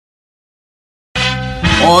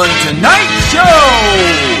On tonight's show,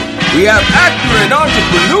 we have actor and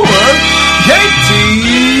entrepreneur KT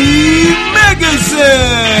Megginson.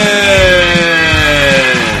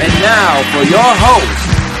 And now for your host,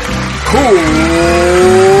 Cool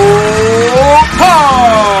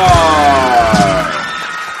Card.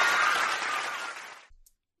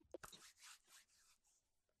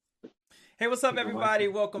 Hey, what's up, everybody?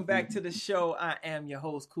 Welcome back to the show. I am your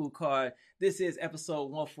host, Cool Card. This is episode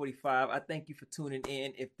 145. I thank you for tuning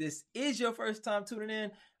in. If this is your first time tuning in,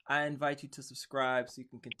 I invite you to subscribe so you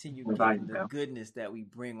can continue getting the goodness that we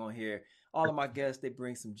bring on here. All of my guests, they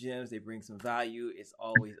bring some gems, they bring some value. It's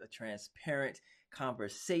always a transparent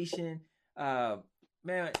conversation.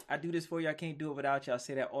 Man, I do this for you. I can't do it without you. I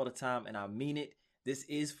say that all the time, and I mean it. This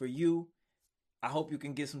is for you. I hope you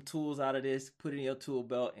can get some tools out of this, put it in your tool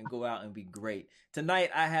belt, and go out and be great. Tonight,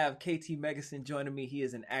 I have KT Megginson joining me. He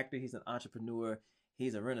is an actor. He's an entrepreneur.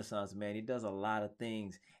 He's a Renaissance man. He does a lot of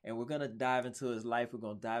things. And we're going to dive into his life. We're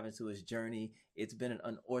going to dive into his journey. It's been an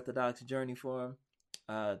unorthodox journey for him,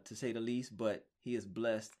 to say the least, but he is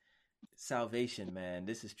blessed. Salvation, man.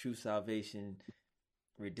 This is true salvation,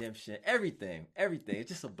 redemption, everything. It's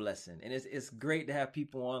just a blessing. And it's great to have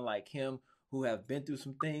people on like him who have been through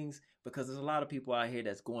some things, because there's a lot of people out here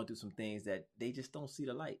that's going through some things that they just don't see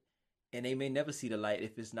the light. And they may never see the light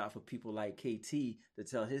if it's not for people like KT to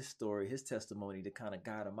tell his story, his testimony, to kind of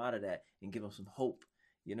guide them out of that and give them some hope.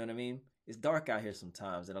 You know what I mean? It's dark out here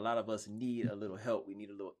sometimes, and a lot of us need a little help. We need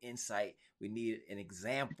a little insight. We need an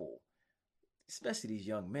example, especially these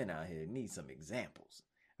young men out here need some examples.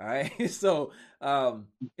 All right. So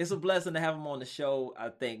it's a blessing to have him on the show. I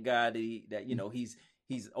thank God that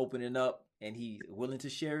he's opening up and he's willing to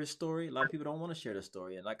share his story. A lot of people don't want to share their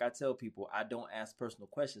story. And like I tell people, I don't ask personal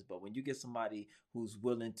questions, but when you get somebody who's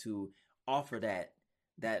willing to offer that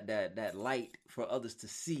light for others to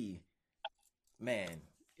see, man,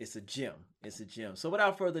 it's a gem. It's a gem. So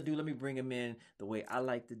without further ado, let me bring him in the way I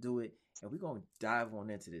like to do it. And we're going to dive on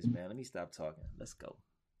into this, man. Let me stop talking. Let's go.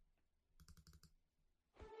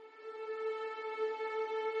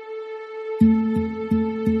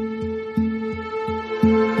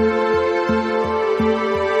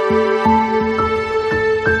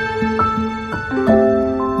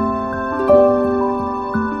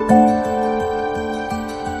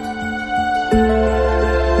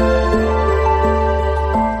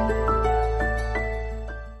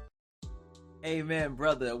 Amen,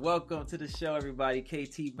 brother. Welcome to the show, everybody.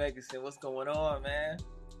 KT Megginson, what's going on, man?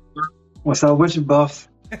 What's up with you, Buff?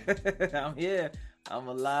 I'm here. I'm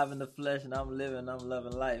alive in the flesh, and I'm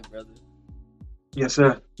loving life, brother. Yes,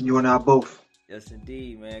 sir. You and I both. Yes,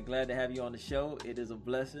 indeed, man. Glad to have you on the show. It is a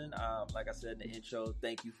blessing. Like I said in the intro,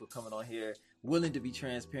 thank you for coming on here, willing to be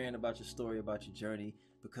transparent about your story, about your journey,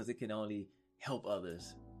 because it can only help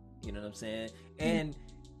others. You know what I'm saying? And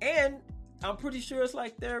I'm pretty sure it's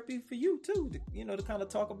like therapy for you too, to kind of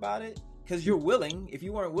talk about it, because you're willing. If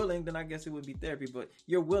you weren't willing, then I guess it would be therapy, but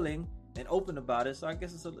you're willing and open about it. So I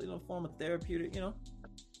guess it's a form of therapeutic, Am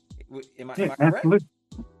I correct? Absolutely.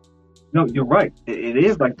 No, you're right. It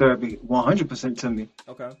is like therapy 100% to me.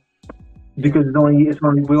 Okay. Because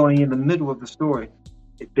we're only in the middle of the story.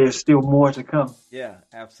 There's still more to come. Yeah,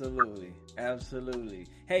 absolutely. Absolutely.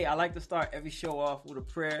 Hey, I like to start every show off with a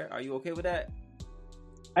prayer. Are you okay with that?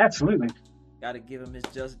 Absolutely. Got to give him his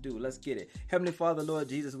just due. Let's get it. Heavenly Father, Lord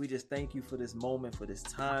Jesus, we just thank you for this moment, for this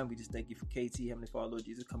time. We just thank you for KT, Heavenly Father, Lord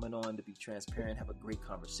Jesus, coming on to be transparent, have a great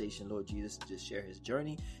conversation, Lord Jesus, and just share his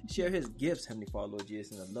journey, share his gifts, Heavenly Father, Lord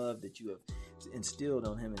Jesus, and the love that you have instilled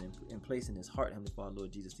on him and placed in his heart, Heavenly Father,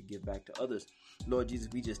 Lord Jesus, to give back to others. Lord Jesus,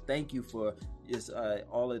 we just thank you for just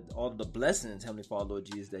all of the blessings, Heavenly Father, Lord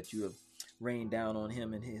Jesus, that you have rain down on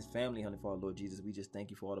him and his family, Heavenly Father, Lord Jesus. We just thank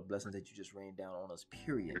you for all the blessings that you just rained down on us,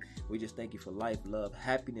 period. We just thank you for life, love,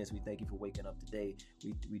 happiness. We thank you for waking up today.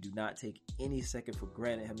 We do not take any second for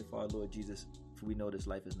granted, Heavenly Father, Lord Jesus, for we know this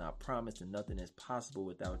life is not promised and nothing is possible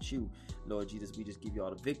without you. Lord Jesus, we just give you all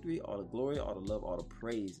the victory, all the glory, all the love, all the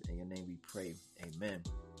praise. In your name we pray. Amen.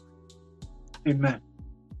 Amen.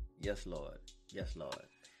 Yes, Lord. Yes, Lord.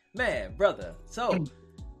 Man, brother, so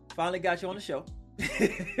finally got you on the show.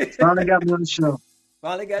 Finally got me on the show.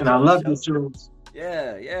 Finally got and you I on love the the show. shows.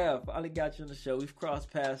 Yeah. Finally got you on the show. We've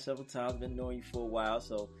crossed paths several times. Been knowing you for a while,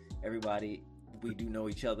 so everybody, we do know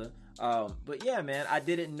each other. But yeah, man, I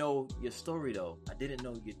didn't know your story though. I didn't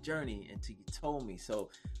know your journey until you told me.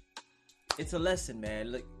 So it's a lesson,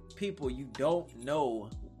 man. Look, people, you don't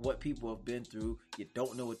know what people have been through. You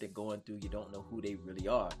don't know what they're going through. You don't know who they really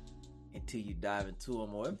are until you dive into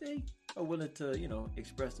them, or if they are willing to,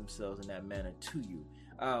 express themselves in that manner to you.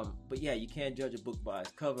 But yeah, you can't judge a book by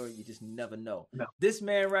its cover. You just never know. No. This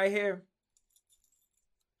man right here,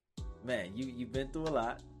 man, you've been through a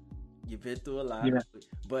lot. You've been through a lot, Yeah,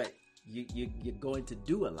 but you're going to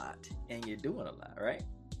do a lot, and you're doing a lot, right?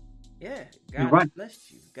 Yeah, you're God has right.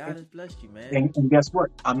 blessed you. God has blessed you, man. And guess what?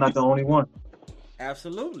 I'm not the only one.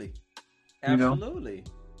 Absolutely, You know. absolutely.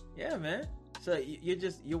 Yeah, man. So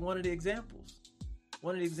you're one of the examples.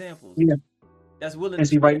 One of the examples Yeah. that's willing And to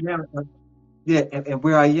see, right share. now, yeah, and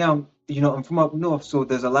where I am, I'm from up north, so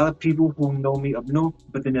there's a lot of people who know me up north,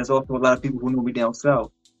 but then there's also a lot of people who know me down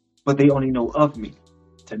south, but they only know of me.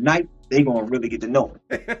 Tonight, they gonna really get to know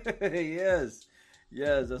me. Yes,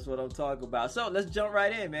 yes, that's what I'm talking about. So let's jump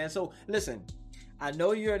right in, man. So listen, I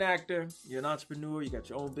know you're an actor, you're an entrepreneur, you got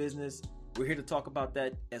your own business. We're here to talk about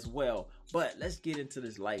that as well. But let's get into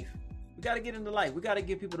this life. We got to get into life. We got to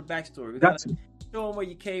give people the backstory. We got Got to to. show them where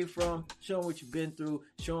you came from, show them what you've been through,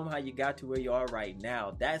 show them how you got to where you are right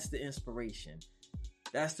now. That's the inspiration.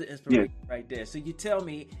 That's the Yeah. inspiration right there. So you told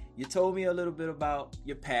me a little bit about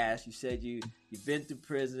your past. You said you've been through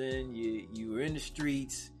prison, you were in the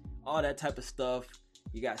streets, all that type of stuff.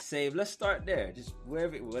 You got saved. Let's start there. Just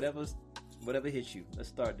whatever hits you. Let's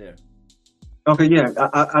start there. Okay, yeah,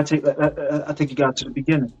 I take you guys to the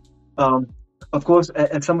beginning. Um, of course,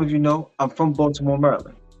 as some of you know, I'm from Baltimore,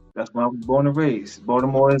 Maryland. That's where I was born and raised.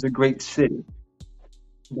 Baltimore is a great city,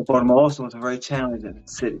 but Baltimore also is a very challenging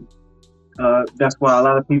city. That's why a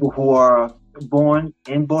lot of people who are born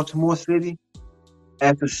in Baltimore City,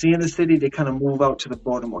 after seeing the city, they kind of move out to the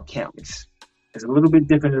Baltimore counties. It's a little bit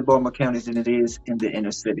different in the Baltimore counties than it is in the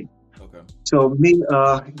inner city. Okay. So me,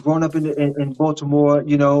 growing up in Baltimore,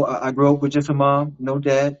 I grew up with just a mom, no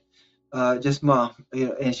dad, just mom,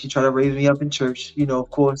 and she tried to raise me up in church, of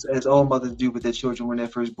course, as all mothers do with their children when they're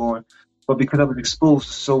first born. But because I was exposed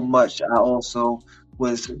to so much, I also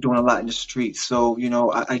was doing a lot in the streets. So,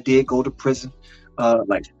 I did go to prison,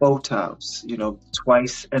 like 4 times,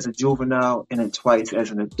 twice as a juvenile and then twice as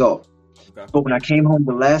an adult. Okay. But when I came home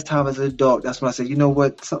the last time as an adult, that's when I said, you know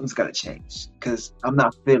what, something's got to change because I'm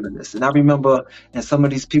not feeling this. And I remember, and some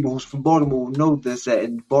of these people who's from Baltimore will know this, that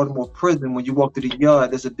in Baltimore prison, when you walk through the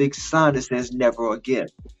yard, there's a big sign that says never again.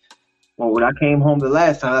 Well, when I came home the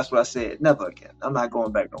last time, that's what I said, never again. I'm not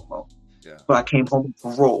going back no more. Yeah. But I came home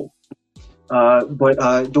with parole.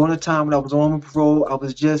 But during the time when I was on parole, I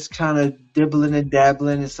was just kind of dibbling and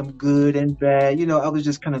dabbling in some good and bad. I was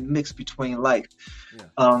just kind of mixed between life.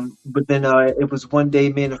 Yeah. But then it was one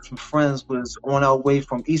day, me and some friends was on our way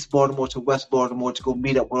from East Baltimore to West Baltimore to go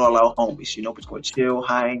meet up with all our homies. We're just going to chill,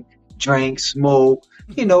 hang, drink, smoke,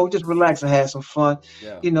 just relax and have some fun.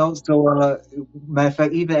 Yeah. So matter of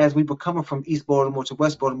fact, even as we were coming from East Baltimore to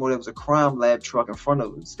West Baltimore, there was a crime lab truck in front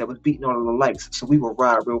of us that was beating all of the lights. So we would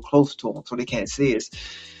ride real close to them so they can't see us,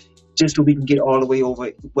 just so we can get all the way over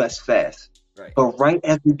west fast. Right. But right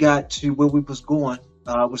as we got to where we was going,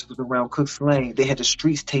 which was around Cook's Lane, they had the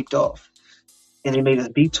streets taped off, and they made us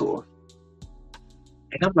detour.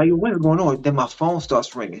 And I'm like, what is going on? Then my phone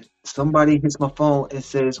starts ringing. Somebody hits my phone and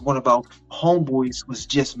says one of our homeboys was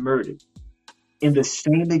just murdered in the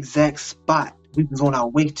same exact spot we was on our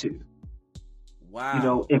way to.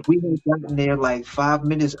 Wow. If we had gotten there like 5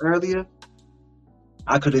 minutes earlier,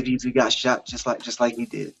 I could have easily got shot just like he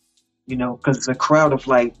did. Because it's a crowd of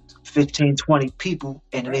like 15, 20 people,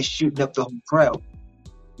 and they're shooting up the whole crowd.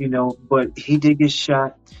 But he did get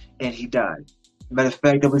shot and he died. Matter of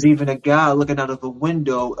fact, there was even a guy looking out of a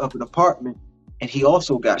window of an apartment, and he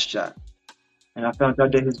also got shot. And I found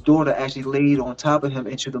out that his daughter actually laid on top of him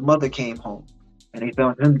until the mother came home, and they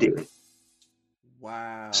found him dead.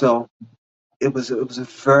 Wow. So it was a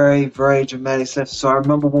very, very dramatic set. So I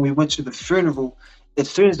remember when we went to the funeral, as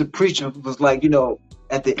soon as the preacher was like,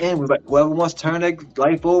 at the end, was like, whoever wants to turn their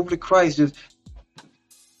life over to Christ,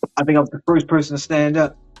 I think I was the first person to stand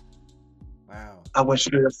up. Wow. I went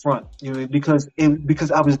straight up front,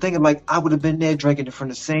 because I was thinking like I would have been there drinking from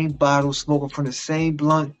the same bottle, smoking from the same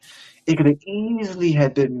blunt. It could have easily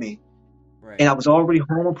had been me. Right. And I was already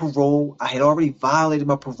home on parole. I had already violated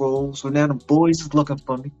my parole. So now the boys is looking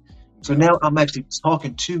for me. So now I'm actually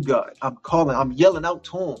talking to God. I'm yelling out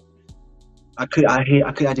to him. I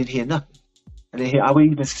didn't hear nothing. I would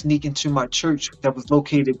even sneak into my church that was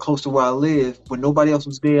located close to where I live. When nobody else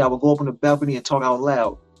was there, I would go up on the balcony and talk out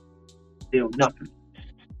loud. Still nothing.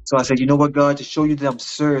 So I said, you know what, God, to show you that I'm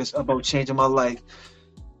serious about changing my life,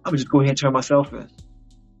 I'm going to just go ahead and turn myself in.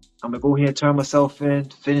 I'm going to go ahead and turn myself in,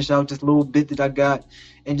 finish out this little bit that I got,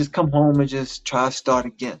 and just come home and just try to start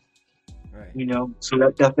again. Right. So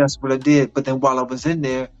that's what I did. But then while I was in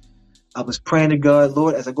there, I was praying to God,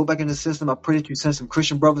 Lord, as I go back in the system, I pray that you send some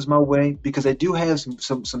Christian brothers my way, because I do have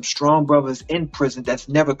some strong brothers in prison that's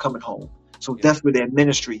never coming home. So that's where their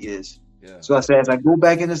ministry is. Yeah. So I said, as I go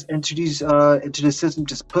back into the system,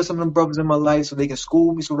 just put some of them brothers in my life so they can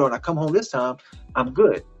school me. So when I come home this time, I'm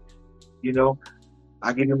good. You know,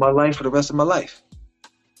 I give you my life for the rest of my life.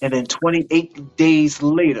 And then 28 days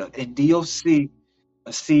later, in DOC, a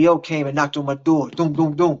CEO came and knocked on my door. Doom,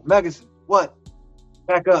 doom, doom. Megginson, what?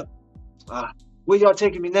 Back up. Where y'all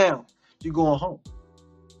taking me now? You going home?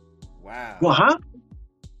 Wow. Well, huh?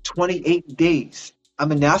 28 days. I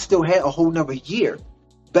mean, now I still had a whole nother year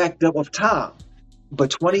backed up of time, but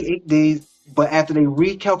 28 days. But after they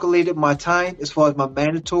recalculated my time as far as my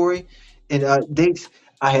mandatory and dates,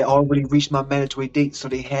 I had already reached my mandatory date, so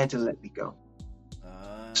they had to let me go.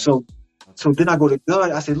 So then I go to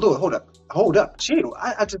God. I said, Lord, hold up, chill.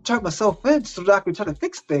 I just turned myself in so that I could try to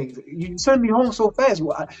fix things. You send me home so fast.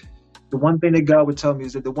 Well, the one thing that God would tell me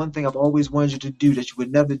is that the one thing I've always wanted you to do that you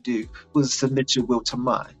would never do was submit your will to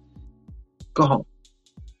mine. Go home.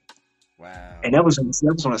 Wow. And that was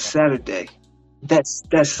on a Saturday. That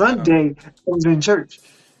Sunday, I was in church.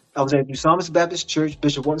 I was at New Psalmist Baptist Church.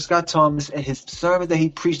 Bishop Walter Scott Thomas, and his sermon that he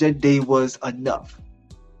preached that day was enough.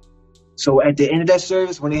 So at the end of that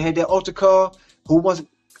service, when they had that altar call,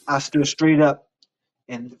 I stood straight up.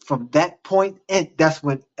 And from that point, that's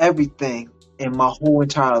when everything in my whole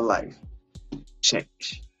entire life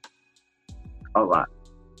changed. A lot.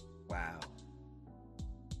 Wow.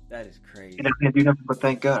 That is crazy. And I can't do nothing but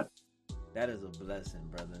thank God. That is a blessing,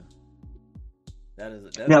 brother.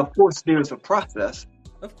 Now, of course, there's a process.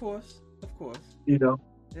 Of course. You know.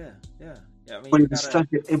 Yeah. I mean, but it was such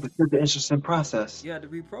an interesting process. You had to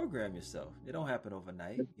reprogram yourself. It don't happen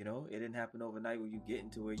overnight. You know, it didn't happen overnight when you get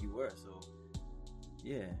into where you were. So,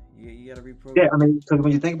 yeah, you got to reprogram. Yeah, I mean, because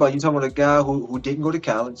when you think about it, you're talking about a guy who didn't go to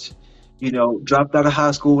college, you know, dropped out of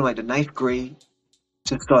high school in like the 9th grade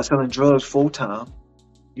to start selling drugs full time.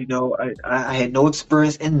 You know, I had no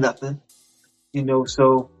experience in nothing. You know,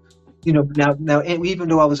 so. You know, now, and even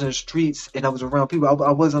though I was in the streets and I was around people,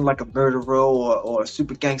 I wasn't like a murderer or a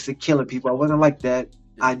super gangster killing people. I wasn't like that.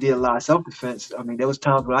 I did a lot of self-defense. I mean, there was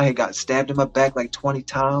times when I had got stabbed in my back like 20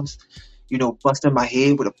 times, you know, busting my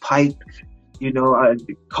head with a pipe, you know,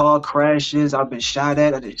 car crashes, I've been shot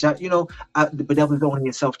at, I did shot, you know, but that was only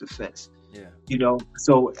in self-defense. Yeah. You know,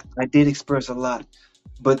 so I did experience a lot.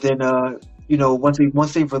 But then, you know, once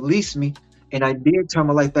they released me and I did turn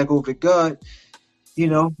my life back over to God, you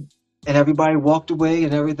know, and everybody walked away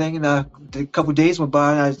and everything. And a couple of days went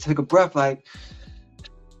by and I took a breath like,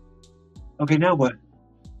 okay, now what?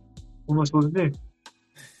 What am I supposed to do?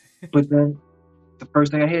 But then the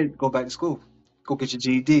first thing I had, go back to school. Go get your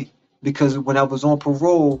GED. Because when I was on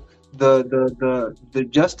parole, the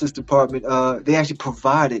Justice Department, they actually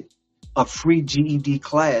provided a free GED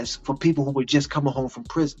class for people who were just coming home from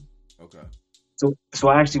prison. Okay. So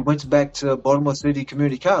I actually went back to Baltimore City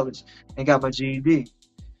Community College and got my GED.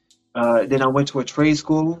 Then I went to a trade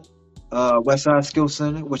school, Westside Skill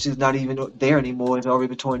Center, which is not even there anymore. It's already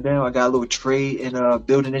been torn down. I got a little trade in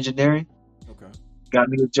building engineering. Okay. Got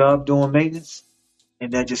me a job doing maintenance,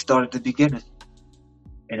 and that just started the beginning.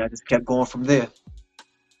 And I just kept going from there.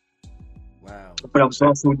 Wow. But I was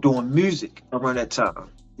also doing music around that time.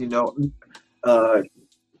 You know,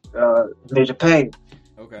 Major Pain.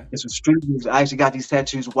 Okay. It's some street music. I actually got these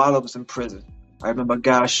tattoos while I was in prison. I remember a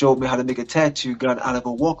guy showed me how to make a tattoo gun out of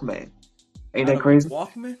a Walkman. Ain't that crazy?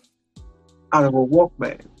 Walkman? Out of a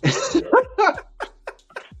Walkman.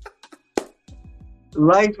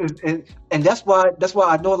 Life is, and that's why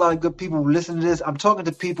I know a lot of good people who listen to this. I'm talking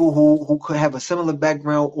to people who could have a similar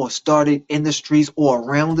background or started in the streets or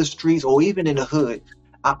around the streets or even in the hood.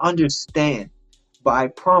 I understand, but I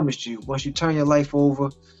promise you, once you turn your life over,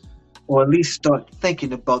 or at least start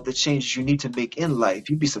thinking about the changes you need to make in life,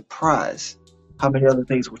 you'd be surprised how many other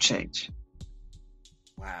things will change.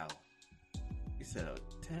 Wow. You said a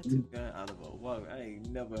tattoo gun out of a Walkman. I ain't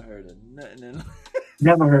never heard of nothing.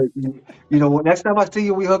 Never heard. You know, next time I see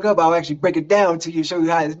you, we hook up, I'll actually break it down to you, show you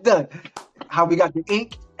how it's done, how we got the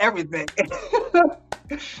ink, everything.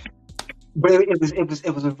 But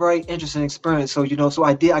it was a very interesting experience. So, you know,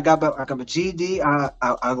 I got my GED. I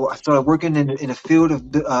started working in the field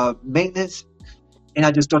of maintenance, and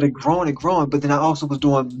I just started growing and growing. But then I also was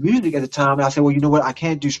doing music at the time, and I said, well, you know what? I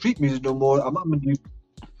can't do street music no more. I'm gonna do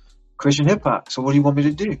Christian hip hop. So what do you want me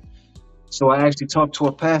to do? So I actually talked to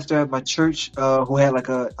a pastor at my church who had like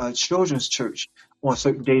a children's church on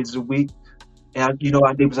certain days of the week. And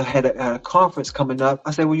I had a conference coming up.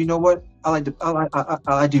 I said, well, you know what? I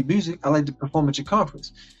do music. I like to perform at your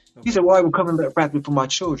conference. Okay. He said, well, I will come and rap it for my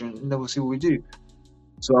children, and then we'll see what we do.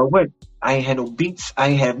 So I went. I ain't had no beats. I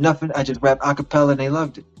ain't have nothing. I just rapped a cappella, and they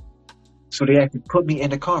loved it. So they actually put me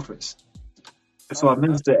in the conference. So I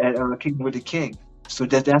ministered at Kingdom with the King. So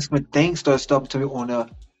that's when things started stopping to me on a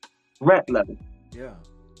rap level. Yeah.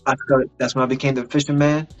 That's when I became the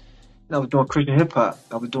fisherman. And I was doing Christian hip hop.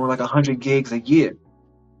 I was doing like 100 gigs a year,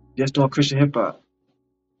 just doing Christian hip hop.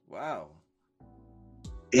 Wow.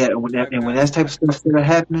 Yeah, and when that type of stuff started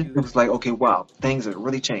happening, it You, was like, okay, wow, things are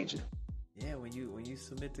really changing. yeah, when you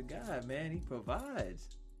submit to God, man, He provides.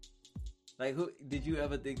 Like, who did you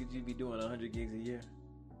ever think that you'd be doing 100 gigs a year?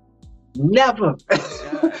 Never.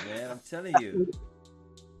 God, man, I'm telling you.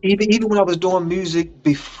 Even when I was doing music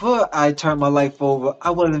before I turned my life over, I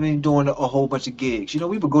wasn't even doing a whole bunch of gigs.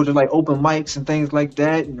 We would go to like open mics and things like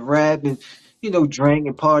that and rap and, drink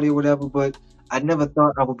and party or whatever, but I never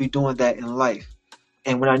thought I would be doing that in life.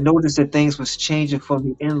 And when I noticed that things was changing for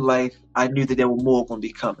me in life, I knew that there were more going to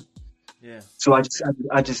be coming. Yeah. So I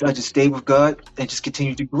just stayed with God and just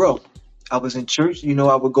continued to grow. I was in church,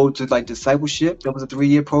 I would go to like discipleship. That was a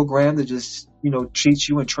 3-year program that just, treats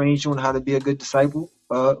you and trains you on how to be a good disciple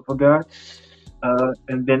for God.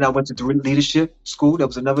 And then I went to the leadership school. That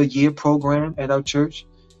was another year program at our church.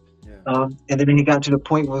 Yeah. And then it got to the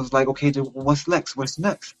point where it was like, okay, what's next? What's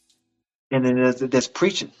next? And then there's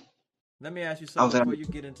preaching. Let me ask you I was something at, before you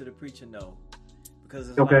get into the preaching, though, because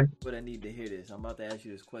there's a lot okay. of people that need to hear this. I'm about to ask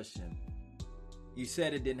you this question. You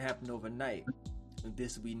said it didn't happen overnight.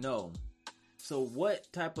 This we know. So, what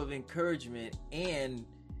type of encouragement and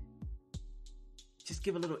just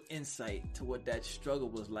give a little insight to what that struggle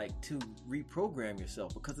was like to reprogram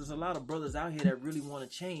yourself? Because there's a lot of brothers out here that really want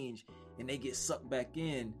to change and they get sucked back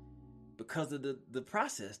in because of the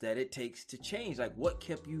process that it takes to change. Like, what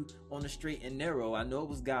kept you on the straight and narrow? I know it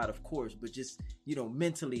was God, of course, but just,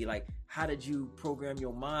 mentally, like, how did you program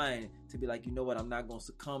your mind to be like, you know what, I'm not going to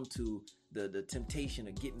succumb to the temptation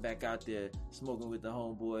of getting back out there, smoking with the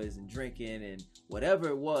homeboys and drinking and whatever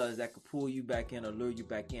it was that could pull you back in or lure you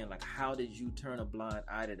back in? Like, how did you turn a blind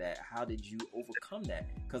eye to that? How did you overcome that?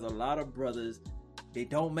 Because a lot of brothers, they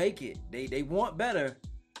don't make it. They want better,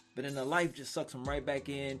 but then the life just sucks them right back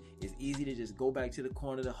in. It's easy to just go back to the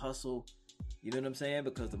corner to hustle. You know what I'm saying?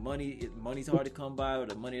 Because the money's hard to come by, or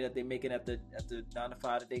the money that they're making at the 9 to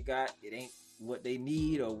 5 that they got, it ain't what they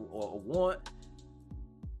need or want.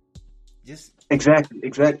 Just Exactly.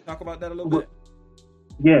 talk about that a little bit.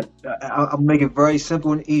 Yeah, I'll make it very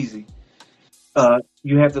simple and easy.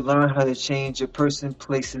 You have to learn how to change your person,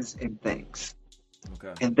 places, and things.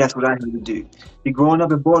 Okay. And that's what I had to do. You're growing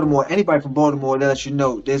up in Baltimore, anybody from Baltimore that lets you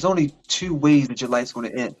know there's only 2 ways that your life's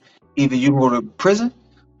going to end. Either you're going to go to prison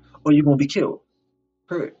or you're going to be killed.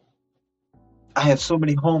 Period. I have so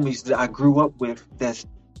many homies that I grew up with that's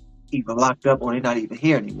either locked up or they're not even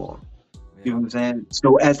here anymore. Yeah. You know what I'm saying?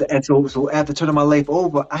 So after turning my life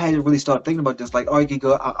over, I had to really start thinking about this. Like, all right,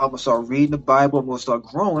 girl, I'm gonna start reading the Bible. I'm gonna start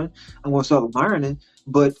growing. I'm gonna start learning.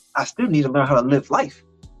 But I still need to learn how to live life.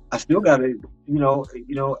 I still gotta,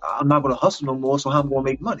 I'm not gonna hustle no more. So how am I gonna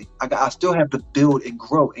make money? I still have to build and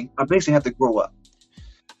grow, and I basically have to grow up.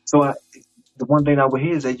 So the one thing I would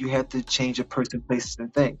hear is that you have to change your person, places,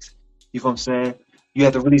 and things. You know what I'm saying? You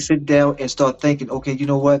have to really sit down and start thinking. Okay, you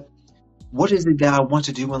know what? What is it that I want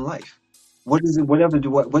to do in life? What is it? What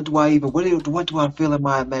do I feel in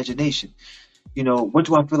my imagination? What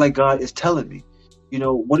do I feel like God is telling me?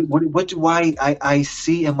 What do I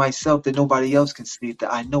see in myself that nobody else can see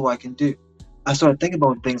that I know I can do? I started thinking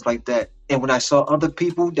about things like that. And when I saw other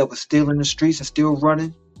people that were still in the streets and still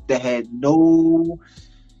running, that had no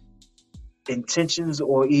intentions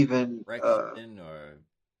or even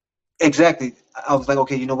exactly, I was like,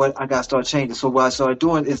 okay, you know what? I gotta start changing. So what I started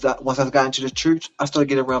doing is that once I got into the church, I started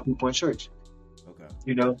getting around people in church.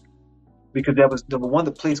 Okay. Because that was number one,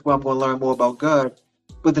 the place where I'm going to learn more about God.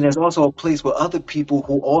 But then there's also a place where other people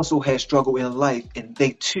who also had struggle in life and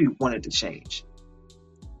they too wanted to change.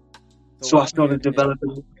 So I started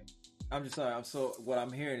developing. I'm just sorry. So what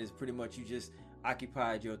I'm hearing is pretty much you just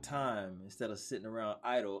occupied your time instead of sitting around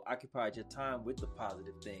idle. Occupied your time with the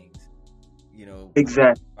positive things.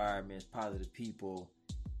 Exactly. Environments, positive people,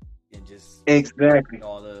 and just exactly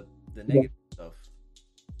all the negative stuff.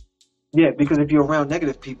 Yeah, because if you're around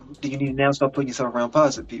negative people, then you need to now start putting yourself around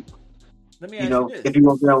positive people. Let me ask you this. If you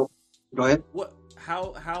go ahead.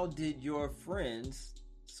 How did your friends,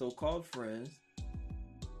 so-called friends,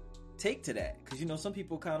 take to that? Because some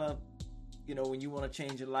people kind of, when you want to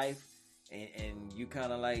change your life and you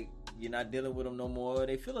kind of like you're not dealing with them no more,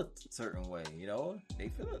 they feel a certain way. They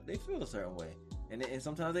feel a certain way, and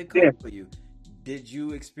sometimes they come for you. Did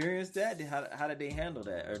you experience that? How did they handle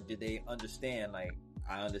that, or did they understand? Like,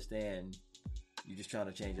 I understand you're just trying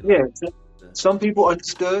to change your life. Yeah, some people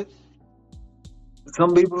understood.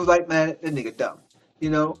 Some people was like, man, that nigga dumb.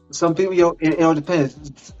 Some people, it all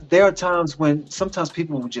depends. There are times when sometimes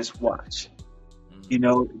people will just watch. You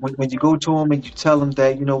know, when you go to them and you tell them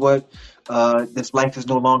that, you know what, this life is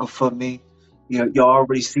no longer for me. You know, y'all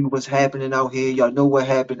already see what's happening out here. Y'all know what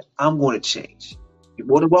happened. I'm going to change. You're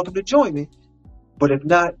more than welcome to join me. But if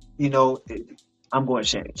not, you know, I'm going to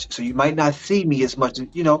change. So you might not see me as much,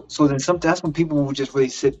 you know. So then sometimes that's when people will just really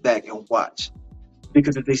sit back and watch.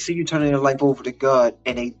 Because if they see you turning their life over to God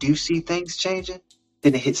and they do see things changing,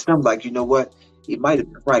 then it hits them like, you know what? He might have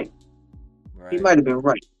been right. He Right. might have been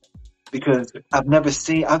right. Because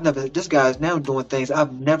this guy is now doing things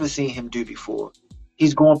I've never seen him do before.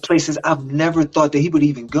 He's going places I've never thought that he would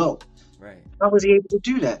even go. Right. How was he able to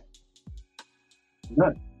do that?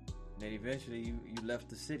 None. And then eventually you left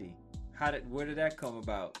the city. Where did that come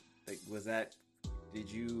about? Like,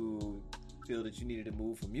 did you feel that you needed to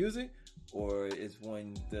move for music, or is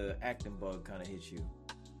when the acting bug kind of hit you?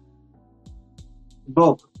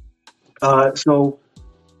 Both. So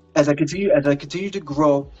as I continue to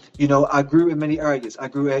grow, you know, I grew in many areas. I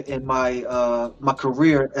grew in my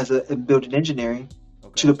career in building engineering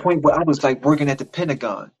to Okay. the point where I was like working at the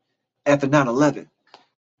Pentagon after 9/11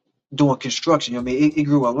 doing construction. I mean, it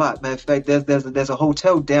grew a lot. Matter of fact, there's a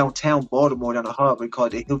hotel downtown Baltimore down the harbor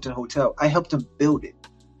called the Hilton Hotel. I helped them build it.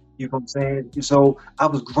 You know what I'm saying? So I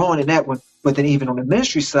was growing in that one, but then even on the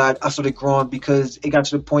ministry side, I started growing because it got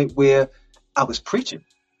to the point where I was preaching.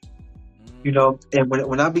 You Mm, know, and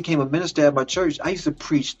when I became a minister at my church, I used to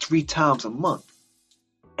preach 3 times a month.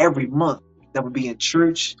 Every month, that would be in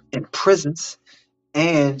church, in prisons,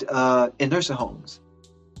 and in nursing homes.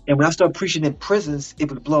 And when I started preaching in prisons, it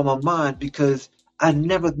would blow my mind because I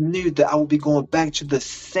never knew that I would be going back to the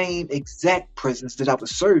same exact prisons that I was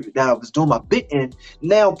serving, that I was doing my bit in,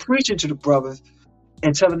 now preaching to the brothers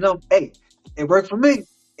and telling them, hey, it worked for me.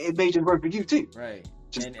 It made it work for you too. right.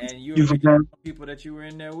 Just And you were you from preaching them. to people that you were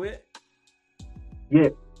in there with. Yeah,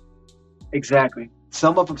 exactly.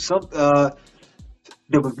 Some of them,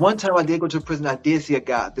 there was one time I did go to prison. I did see a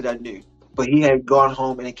guy that I knew, but he had gone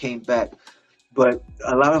home and he came back. But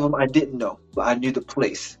a lot of them I didn't know, but I knew the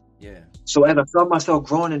place. Yeah. So as I saw myself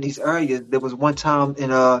growing in these areas, there was one time as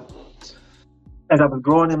I was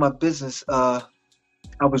growing in my business, I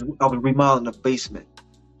was remodeling a basement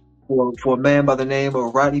for a man by the name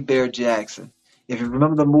of Rodney Bear Jackson. If you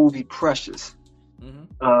remember the movie Precious, Mm-hmm.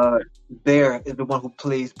 uh, Bear is the one who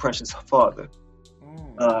plays Precious' father.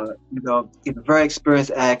 Mm. You know, he's a very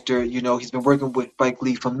experienced actor. You know, he's been working with Spike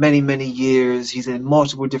Lee for many, many years. He's in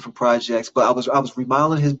multiple different projects. But I was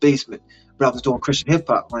remodeling his basement, but I was doing Christian hip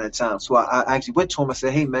hop around that time. So I actually went to him. I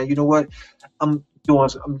said, "Hey, man, you know what? I'm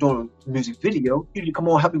doing a music video. You need to come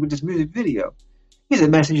on, help me with this music video." He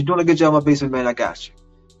said, "Man, since you're doing a good job in my basement, man, I got you."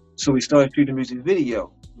 So we started shooting a music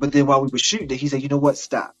video. But then while we were shooting it, he said, "You know what?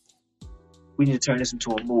 Stop. We need to turn this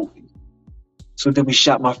into a movie." So then we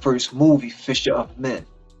shot my first movie, Fisher of Men.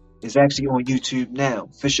 It's actually on YouTube now.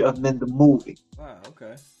 Fisher of Men, the movie. Wow.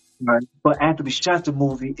 Okay. Right. But after we shot the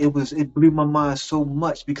movie, it blew my mind so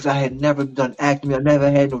much because I had never done acting. I never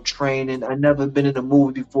had no training. I never been in a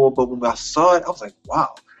movie before. But when I saw it, I was like,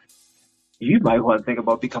 wow, you might want to think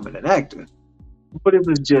about becoming an actor. But it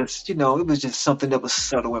was just, you know, it was just something that was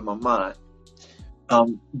subtle in my mind.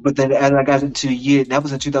 But then as I got into a year, that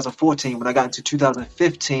was in 2014. When I got into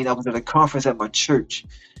 2015, I was at a conference at my church.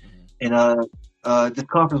 Mm-hmm. And this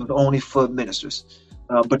conference was only for ministers.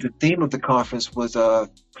 But the theme of the conference was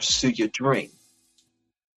pursue your dream.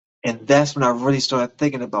 And that's when I really started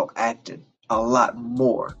thinking about acting a lot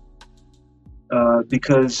more.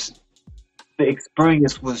 Because the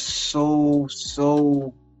experience was so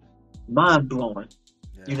mind blowing.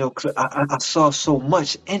 Yeah. You know, 'cause I saw so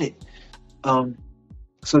much in it. Um,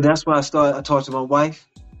 so that's why I talked to my wife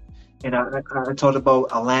and I talked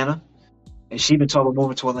about Atlanta. And she been talking about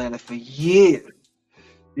moving to Atlanta for years,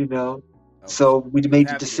 you know. Okay. So we You was made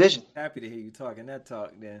the decision. happy to hear you talking that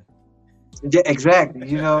talk then. Yeah, exactly.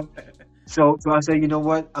 You know, so I said, you know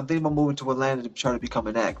what? I'm thinking about moving to Atlanta to try to become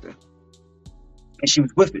an actor, and she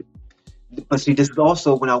was with it. But see, this is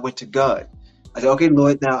also when I went to God. I said, okay,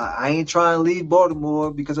 Lord, now I ain't trying to leave Baltimore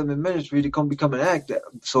because I'm in ministry to come become an actor.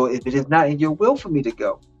 So if it is not in your will for me to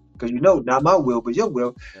go, because you know, not my will, but your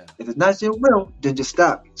will. Yeah. If it's not your will, then just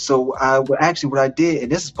stop. So actually what I did, and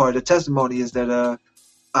this is part of the testimony, is that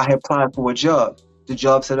I had applied for a job. The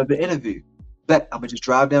job set up an interview. But I'm gonna just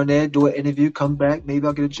drive down there, do an interview, come back, maybe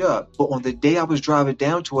I'll get a job. But on the day I was driving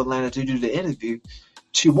down to Atlanta to do the interview,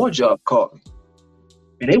 2 more jobs called me.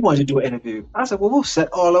 And they wanted to do an interview. I said, well, we'll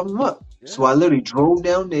set all of them up. So Yeah. I literally drove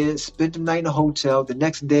down there, spent the night in a hotel. The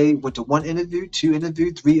next day, went to 1 interview, 2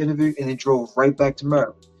 interview, 3 interview, and then drove right back to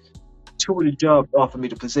Maryland. 2 of the jobs offered me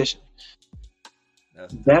the position.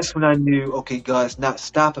 That's dope. That's when I knew, okay, God's not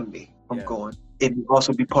stopping me from Yeah. going. It would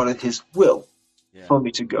also be part of His will. for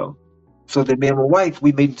me to go. So then me and my wife,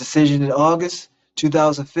 we made a decision in August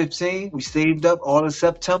 2015. We saved up all of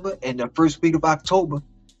September, and the first week of October,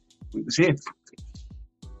 we was here.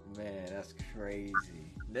 Man, that's crazy.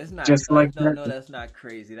 That's not Just like no, that. no, that's not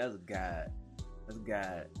crazy. That's God. That's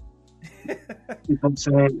God. You know what I'm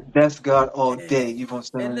saying? That's God all day. You know what I'm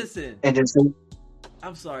saying? And listen, and then so,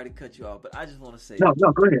 I'm sorry to cut you off, but I just want to say no,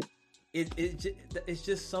 go ahead. It's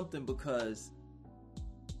just something, because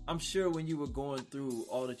I'm sure when you were going through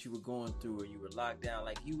all that you were going through, or you were locked down,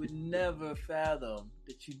 like, you would never fathom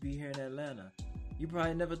that you'd be here in Atlanta. You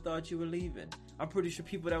probably never thought you were leaving. I'm pretty sure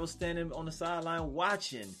people that were standing on the sideline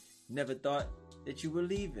watching never thought that you were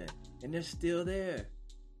leaving, and they're still there.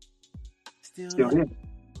 Still there.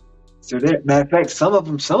 Still there. Matter of fact, some of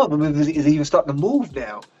them is even starting to move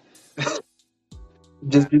now.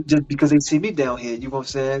 just because they see me down here. You know what I'm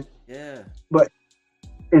saying? Yeah. But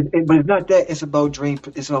it's not that. It's about dream.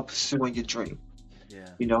 It's about pursuing your dream. Yeah.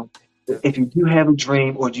 You know, Definitely. if you do have a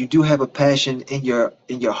dream, or you do have a passion in your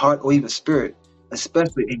heart, or even spirit,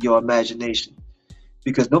 especially in your imagination,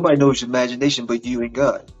 because nobody knows your imagination but you and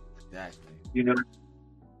God. Exactly. You know.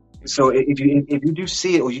 So if you do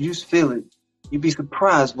see it, or you just feel it, you'd be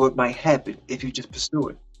surprised what might happen if you just pursue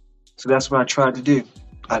it. So that's what I tried to do.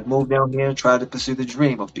 I moved down here and tried to pursue the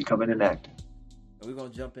dream of becoming an actor. And we're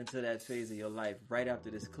going to jump into that phase of your life right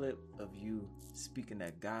after this clip of you speaking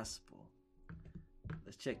that gospel.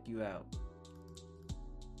 Let's check you out.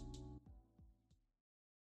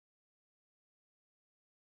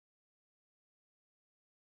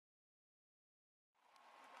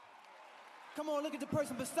 Come on, look at the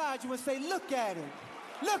person beside you and say, look at it.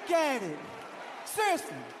 Look at it.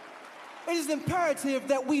 Seriously. It is imperative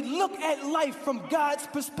that we look at life from God's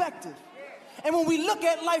perspective. And when we look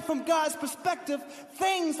at life from God's perspective,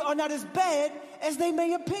 things are not as bad as they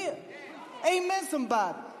may appear. Amen,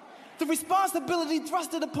 somebody. The responsibility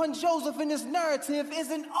thrusted upon Joseph in this narrative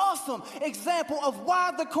is an awesome example of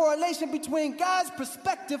why the correlation between God's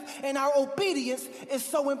perspective and our obedience is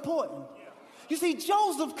so important. You see,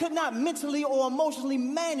 Joseph could not mentally or emotionally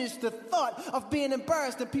manage the thought of being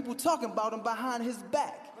embarrassed and people talking about him behind his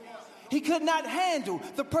back. He could not handle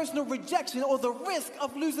the personal rejection or the risk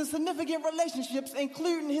of losing significant relationships,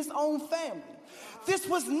 including his own family. This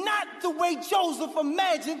was not the way Joseph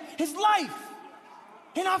imagined his life.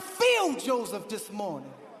 And I feel Joseph this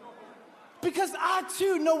morning, because I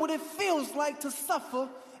too know what it feels like to suffer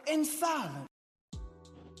in silence.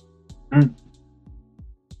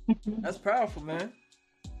 That's powerful, man.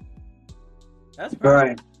 That's powerful.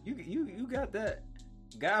 Right. You got that.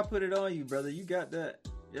 God put it on you, brother. You got that.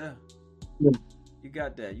 Yeah. You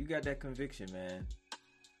got that. You got that conviction, man.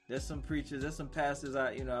 There's some preachers, there's some pastors.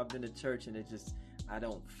 I've been to church and I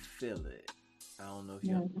don't feel it. I don't know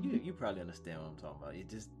if you probably understand what I'm talking about.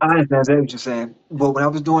 I understand what you're saying. But when I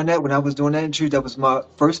was doing that in church, that was my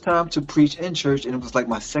first time to preach in church, and it was like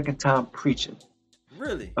my second time preaching.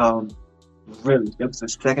 Really? Really, that was the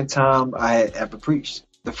second time I had ever preached.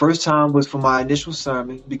 The first time was for my initial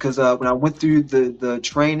sermon, because when I went through the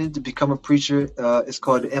training to become a preacher, it's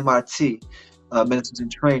called the MIT, Ministers in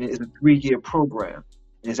Training. It's a 3-year program,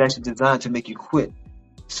 and it's actually designed to make you quit.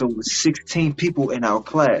 So it was 16 people in our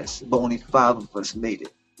class, but only 5 of us made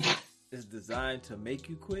it. It's designed to make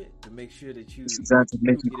you quit, to make sure that you. It's designed to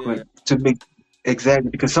make you quit. Exactly,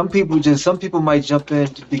 because some people might jump in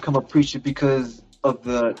to become a preacher because of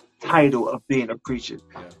the title of being a preacher.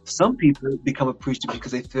 Yeah. Some people become a preacher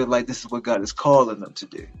because they feel like this is what God is calling them to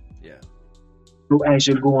do. Yeah. So as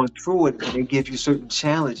you're going through it, and they give you certain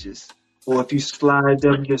challenges, or if you slide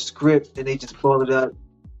them your script and they just pull it up,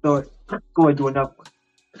 so go ahead and do another one.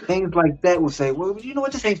 Things like that will say, well, you know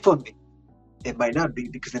what, this ain't for me. It might not be,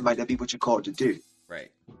 because it might not be what you're called to do.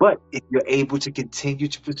 Right. But if you're able to continue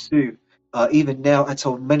to pursue, even now, I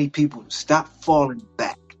told many people, stop falling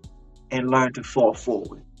back and learn to fall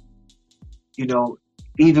forward. You know,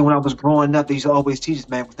 even when I was growing up, they used to always teach us,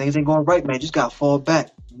 man, when things ain't going right, man, you just got to fall back.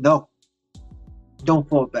 No, don't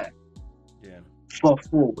fall back. Yeah. Fall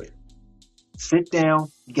forward. Sit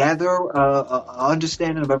down, gather an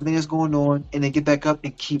understanding of everything that's going on, and then get back up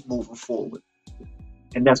and keep moving forward.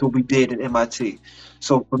 And that's what we did at MIT.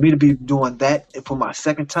 So for me to be doing that for my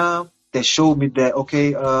second time, that showed me that,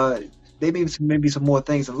 okay, there may be some more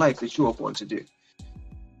things in life that you are going to do.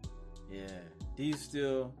 Yeah. Do you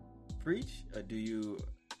still preach,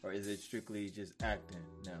 or is it strictly just acting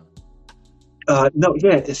now? No,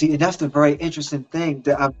 yeah. See, and that's the very interesting thing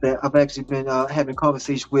that I've actually been having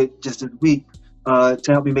conversations with just this week to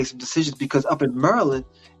help me make some decisions. Because up in Maryland,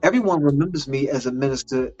 everyone remembers me as a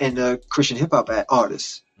minister and a Christian hip hop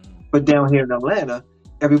artist, but down here in Atlanta,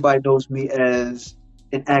 everybody knows me as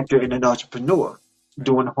an actor and an entrepreneur.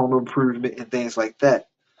 doing home improvement and things like that.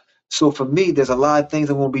 So for me, there's a lot of things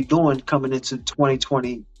I'm going to be doing coming into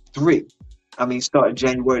 2023. I mean, starting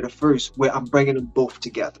January the 1st, where I'm bringing them both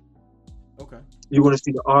together. Okay. You're going to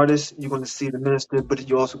see the artist, you're going to see the minister, but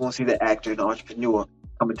you're also going to see the actor and the entrepreneur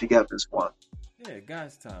coming together as one. Yeah,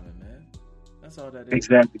 God's timing, man. That's all that is.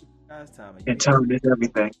 Exactly. God's timing. And time is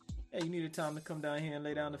everything. Yeah, you need a time to come down here and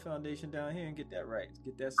lay down the foundation down here and get that right,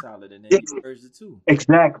 get that solid, and then you merge the two.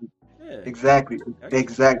 Exactly. Yeah. Exactly.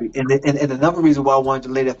 And another reason why I wanted to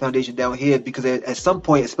lay that foundation down here, because at some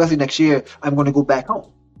point, especially next year, I'm going to go back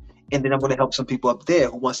home. And then I'm going to help some people up there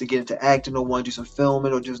who wants to get into acting or want to do some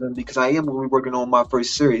filming or do something, because I am going to be working on my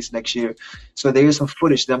first series next year. So there is some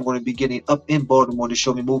footage that I'm going to be getting up in Baltimore to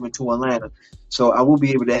show me moving to Atlanta. So I will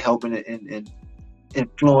be able to help and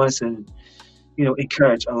influence and,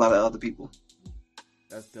 encourage a lot of other people.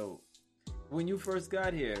 That's dope. When you first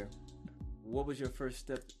got here, what was your first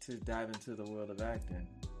step to dive into the world of acting?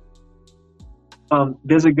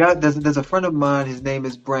 There's a guy, there's a friend of mine, his name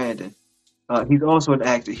is Brandon. He's also an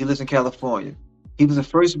actor. He lives in California. He was the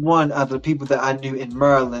first one of the people that I knew in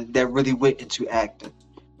Maryland that really went into acting.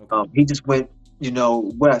 Okay. He just went,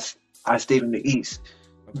 west. I stayed in the east.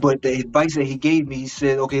 Okay. But the advice that he gave me, he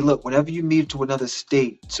said, okay, look, whenever you move to another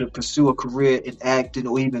state to pursue a career in acting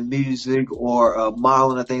or even music or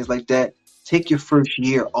modeling or things like that, take your first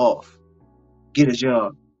year off. Get a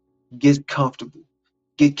job. Get comfortable.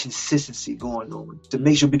 Get consistency going on to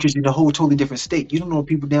make sure, because you're in a whole totally different state. You don't know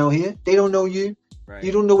people down here. They don't know you. Right.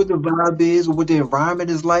 You don't know what the vibe is or what the environment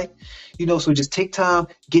is like. So just take time,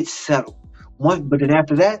 get settled. But then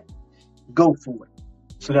after that, go for it.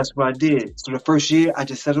 So that's what I did. So the first year I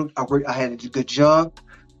just settled. I had a good job.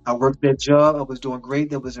 I worked that job. I was doing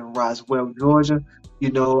great. That was in Roswell, Georgia.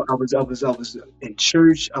 I was in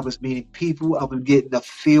church. I was meeting people. I was getting a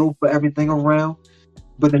feel for everything around.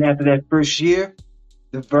 But then after that first year,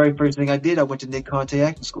 the very first thing I did, I went to Nick Conte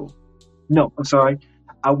Acting School. No, I'm sorry.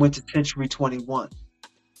 I went to Century 21.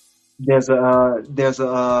 There's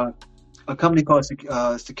a company called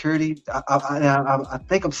Security. I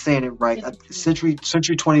think I'm saying it right. Century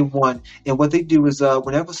 21. And what they do is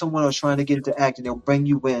whenever someone is trying to get into acting, they'll bring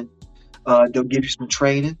you in. They'll give you some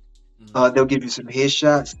training. They'll give you some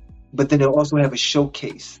headshots. But then they'll also have a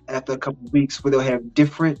showcase after a couple of weeks where they'll have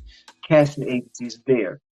different casting agencies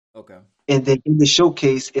there. Okay. And then in the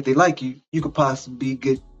showcase, if they like you, you could possibly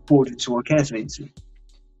get pulled into a casting agency.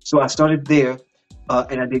 So I started there,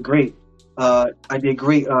 and I did great. I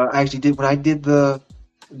actually did, when I did the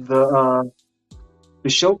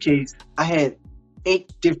showcase, I had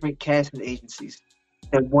 8 different casting agencies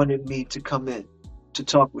that wanted me to come in to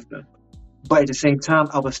talk with them. But at the same time,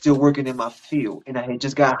 I was still working in my field, and I had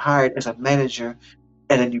just got hired as a manager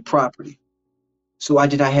at a new property. So I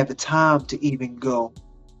did not have the time to even go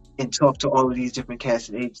and talk to all of these different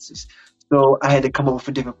casting agencies. So I had to come up with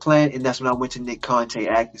a different plan, and that's when I went to Nick Conte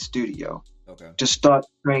Acting Studio. Okay. To start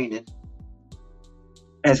training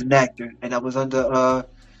as an actor, and I was under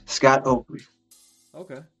Scott Oakley.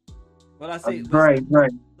 Okay. Well, I say right.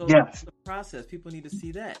 So yes. The process, people need to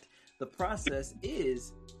see that. The process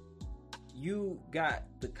is you got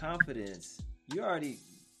the confidence. You already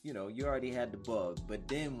had the bug, but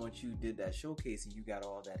then once you did that showcase and you got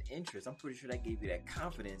all that interest, I'm pretty sure that gave you that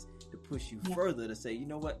confidence to push you further to say, you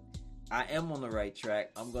know what, I am on the right track.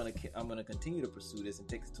 I'm gonna continue to pursue this and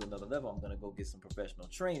take it to another level. I'm gonna go get some professional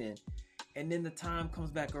training, and then the time comes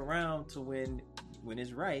back around to when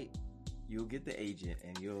it's right, you'll get the agent,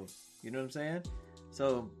 and you know what I'm saying.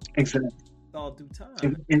 So exactly, it's all due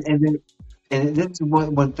time. And this is one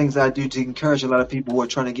of the things I do to encourage a lot of people who are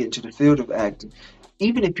trying to get into the field of acting.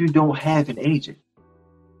 Even if you don't have an agent,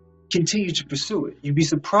 continue to pursue it. You'd be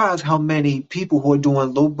surprised how many people who are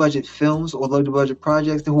doing low-budget films or low-budget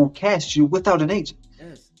projects who will cast you without an agent.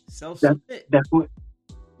 Yes, self-submit. That's going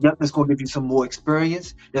to give you some more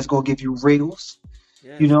experience. That's going to give you reels.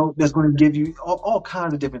 Yes. That's going to give you all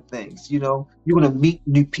kinds of different things. You're going to meet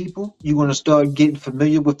new people. You're going to start getting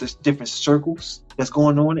familiar with the different circles that's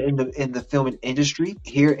going on in the film industry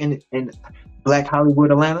here in Black Hollywood,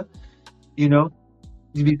 Atlanta.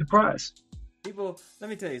 You'd be surprised. People, let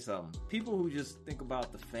me tell you something. People who just think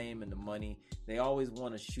about the fame and the money, they always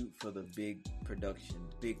want to shoot for the big production.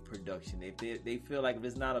 They feel like if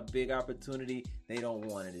it's not a big opportunity, they don't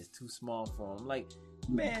want it. It's too small for them. Like,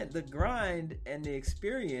 man, the grind and the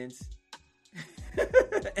experience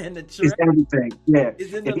and the track is everything. Yeah.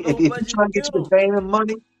 Is in the if you're trying to get to the fame and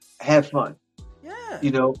money, have fun. Yeah.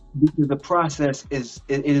 Because the process is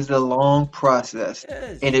a long process,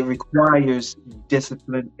 yes. And it requires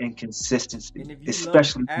discipline and consistency, and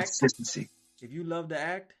especially consistency. If you love to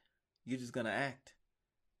act, you're just gonna act.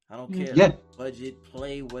 I don't care. Yeah, Budget,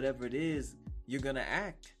 play, whatever it is, you're gonna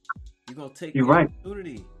act. You're gonna take you're the right.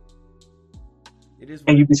 opportunity. It is And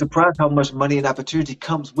what you'd be surprised how much money and opportunity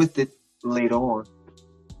comes with it later on.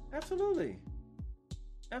 absolutely.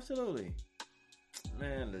 Absolutely.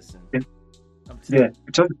 Man, listen. And, I'm yeah,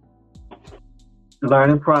 telling it's a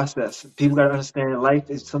learning process. People got to understand life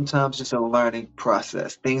is sometimes just a learning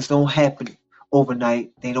process. Things don't happen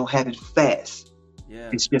overnight. They don't happen fast. you. Yeah.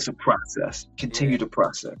 It's just a process. Yeah. Continue the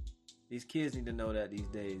process. These kids need to know that these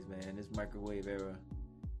days, man. This microwave era,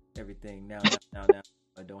 everything now.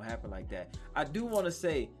 It don't happen like that. I do want to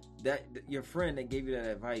say that your friend that gave you that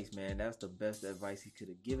advice, man, that's the best advice he could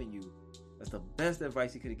have given you. That's the best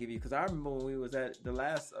advice he could have given you. Because I remember when we was at the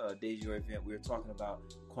last Days Your event, we were talking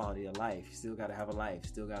about quality of life. You still got to have a life.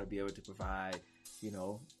 Still got to be able to provide,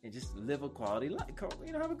 and just live a quality life.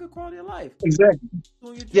 Have a good quality of life. Exactly.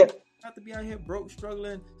 Doing your Yeah. dream. You have to be out here broke,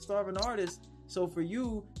 struggling, starving artist. So for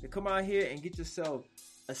you to come out here and get yourself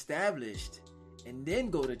established and then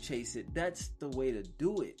go to chase it, that's the way to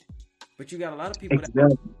do it. But you got a lot of people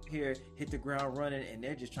that here hit the ground running and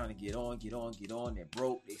they're just trying to get on. They're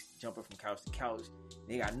broke. They jumping from couch to couch.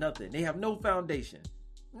 They got nothing. They have no foundation.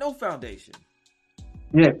 No foundation.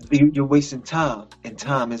 Yeah, you're wasting time, and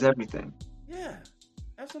time is everything. Yeah,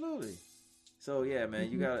 absolutely. So yeah,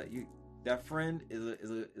 man, that friend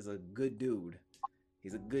is a good dude.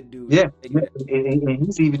 He's a good dude. Yeah, and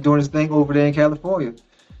he's even doing his thing over there in California.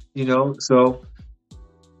 So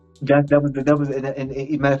that was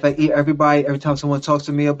and matter of fact, every time someone talks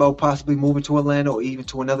to me about possibly moving to Atlanta or even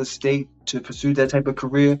to another state to pursue that type of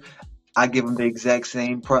career, I give them the exact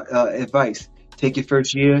same advice. Take your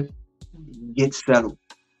first year, get settled,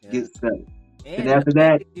 and after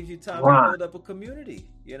that, it gives you time grind. to build up a community.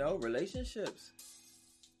 Relationships.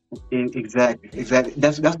 Exactly.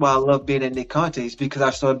 That's why I love being at Nick Conte's, because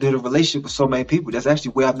I started building a relationship with so many people. That's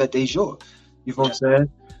actually where I met Dejour. You know what I'm saying?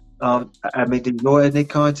 I met Dejour at Nick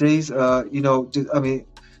Conte's.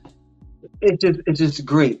 It's just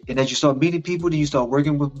great. And as you start meeting people, then you start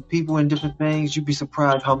working with people in different things. You'd be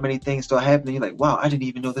surprised how many things start happening. You're like, wow, I didn't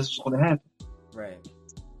even know this was going to happen. Right.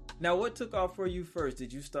 Now, what took off for you first?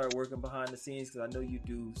 Did you start working behind the scenes? Because I know you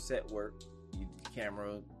do set work, you do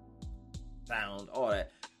camera, sound, all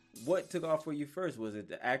that. What took off for you first? Was it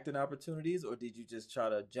the acting opportunities, or did you just try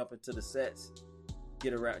to jump into the sets,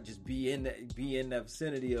 get around, just be in the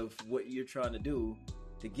vicinity of what you're trying to do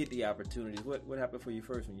to get the opportunities? What happened for you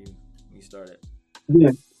first when you started?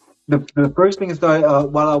 Yeah, the first thing that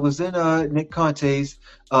started while I was in Nick Conte's.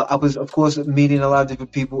 I was, of course, meeting a lot of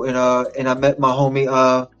different people, and I met my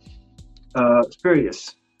homie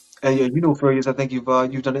Furious. And yeah, you know Furious. I think you've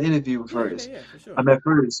done an interview with Furious. Yeah, for sure. I met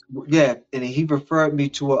Furious. Yeah, and he referred me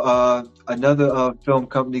to another film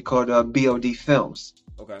company called BOD Films.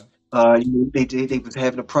 Okay. They was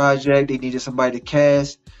having a project. They needed somebody to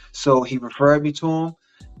cast, so he referred me to them.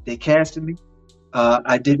 They casted me.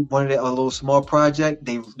 I did a little small project.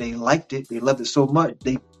 They liked it. They loved it so much.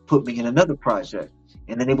 They put me in another project,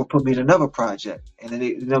 and then they would put me in another project, and then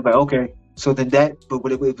they're like, okay. So then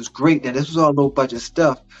it was great. Now this was all low budget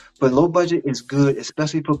stuff, but low budget is good,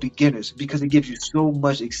 especially for beginners, because it gives you so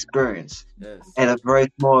much experience at a very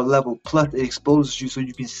small level. Plus, it exposes you so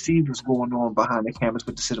you can see what's going on behind the cameras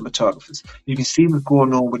with the cinematographers. You can see what's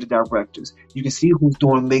going on with the directors. You can see who's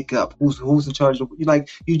doing makeup, who's in charge of.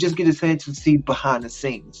 You just get a chance to see behind the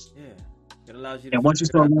scenes. Yeah, it allows you. And once you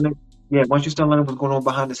start learning what's going on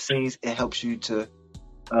behind the scenes, it helps you to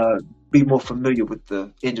be more familiar with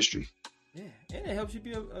the industry. Yeah, and it helps you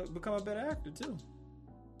become a better actor too.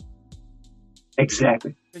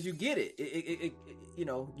 Exactly. Because you get it.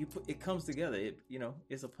 It comes together.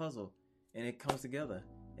 It's a puzzle, and it comes together,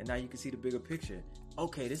 and now you can see the bigger picture.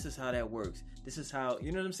 Okay, this is how that works. This is how,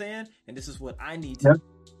 you know what I'm saying? And this is what I need to do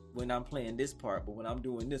when I'm playing this part. But when I'm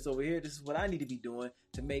doing this over here, this is what I need to be doing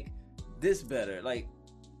to make this better. Like,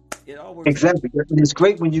 it all works. Exactly. And it's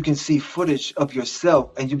great when you can see footage of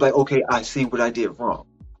yourself, and you're like, okay, I see what I did wrong.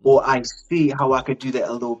 Or I see how I could do that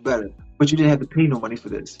a little better. But you didn't have to pay no money for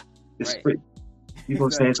this. It's free. You know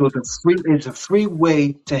what I'm saying? So it's a free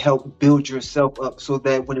way to help build yourself up, so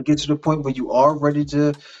that when it gets to the point where you are ready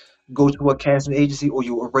to go to a casting agency, or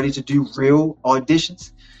you are ready to do real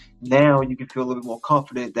auditions, now you can feel a little bit more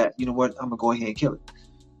confident that, you know what, I'm gonna go ahead and kill it.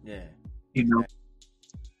 Yeah.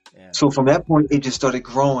 So from that point, it just started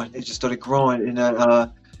growing. And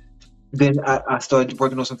then I started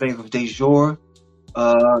working on some things with Dejour.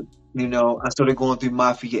 I started going through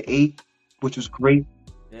Mafia 8, which was great.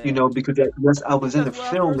 Yeah. Because I was in the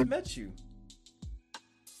film. I first met you.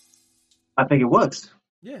 I think it was.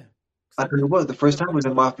 Yeah. I think it was. The first time was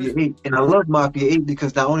in Mafia 8. And I love Mafia 8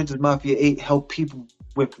 because not only does Mafia 8 help people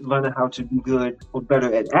with learning how to be good or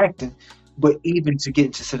better at acting, but even to get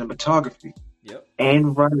into cinematography Yep.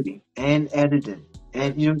 and writing and editing Yeah.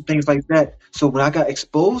 and things like that. So when I got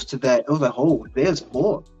exposed to that, I was like, oh, there's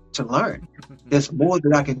more to learn. There's more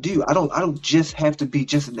that I can do. I don't just have to be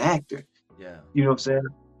just an actor. Yeah. You know what I'm saying?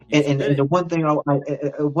 You And should. the one thing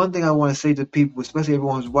I want to say to people, especially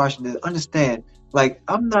everyone who's watching, is understand. Like,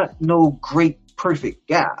 I'm not no great perfect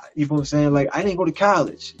guy. You know what I'm saying? Like, I didn't go to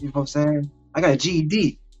college. You know what I'm saying? I got a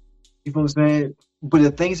GED. You know what I'm saying? But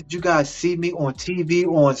the things that you guys see me on TV,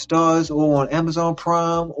 on Stars, or on Amazon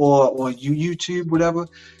Prime, or on YouTube, whatever,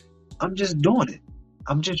 I'm just doing it.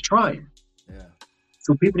 I'm just trying. Yeah.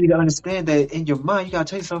 So people need to understand that in your mind, you gotta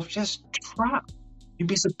tell yourself, just try. You'd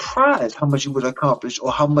be surprised how much you would accomplish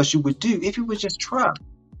or how much you would do if you would just try.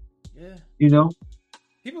 Yeah. You know?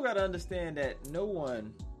 People got to understand that no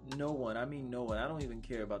one, I mean no one, I don't even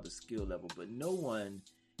care about the skill level, but no one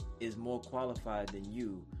is more qualified than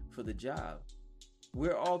you for the job.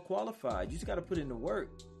 We're all qualified. You just got to put in the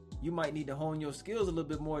work. You might need to hone your skills a little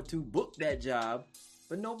bit more to book that job,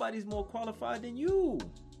 but nobody's more qualified than you.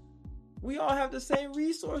 We all have the same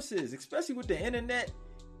resources, especially with the internet,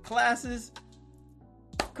 classes.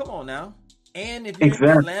 Come on now. And if you're in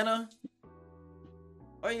Exactly. Atlanta,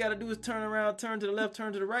 all you got to do is turn around, turn to the left,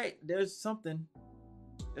 turn to the right. There's something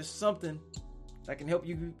that can help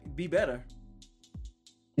you be better.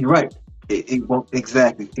 You're right. It won't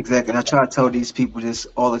exactly. And I try to tell these people this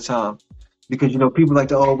all the time because people like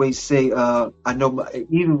to always say, I know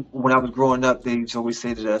even when I was growing up, they used to always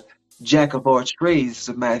say that a jack of all trades is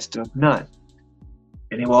a master of none.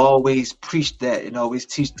 And they will always preach that and always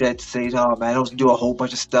teach that to say, oh man, I don't do a whole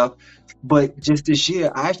bunch of stuff. But just this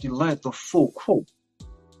year, I actually learned the full quote.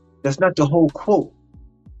 That's not the whole quote.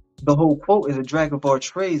 The whole quote is a jack of all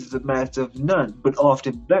trades is a master of none, but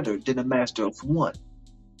often better than a master of one.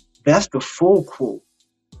 That's the full quote.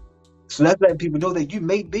 So that's letting people know that you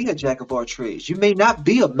may be a jack of all trades. You may not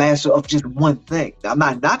be a master of just one thing. I'm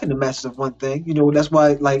not knocking the master of one thing. That's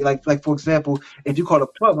why, like for example, if you call a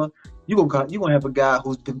plumber, you gonna have a guy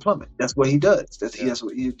who's been plumbing. That's what he does. That's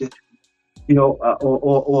what he did.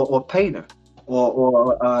 Or painter,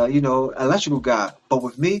 or electrical guy. But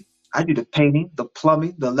with me, I do the painting, the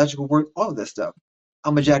plumbing, the electrical work, all of that stuff.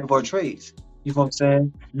 I'm a jack of all trades. You know what I'm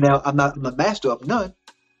saying? Now I'm a master of none,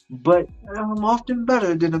 but I'm often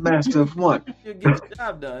better than a master of one. You'll get the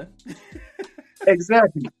job done.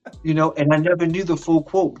 Exactly. And I never knew the full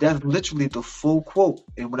quote. That's literally the full quote.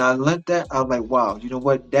 And when I learned that, I was like, wow, you know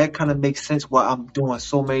what? That kind of makes sense why I'm doing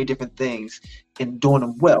so many different things and doing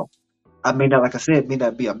them well. I may not, like I said, may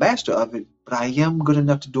not be a master of it, but I am good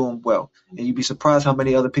enough to do them well. And you'd be surprised how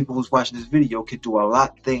many other people who's watching this video can do a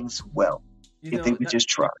lot of things well if they would just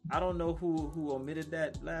try. I don't know who omitted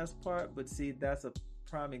that last part, but see, that's a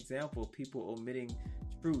prime example of people omitting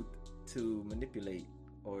truth to manipulate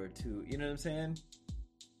or to, you know what I'm saying?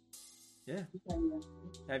 Yeah.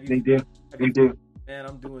 They do. Man,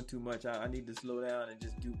 I'm doing too much. I need to slow down and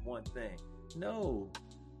just do one thing. No.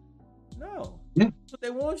 Yeah. That's what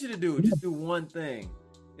they want you to do. Just do one thing.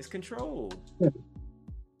 It's control.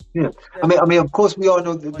 Yeah. I mean, of course, we all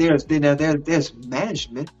know that there's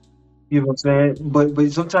management. You know what I'm saying?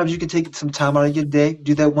 But sometimes you can take some time out of your day,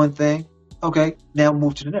 do that one thing. Okay, now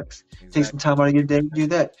move to the next. Exactly. Take some time out of your day, do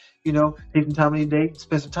that. Take some time out of your day,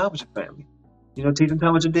 spend some time with your family. Take some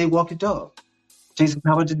time out of your day, walk your dog. Take some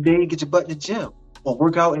time out of your day, get your butt in the gym or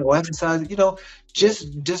work out or exercise.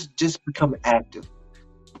 Just become active.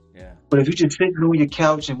 Yeah. But if you just sitting on your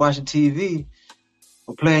couch and watching TV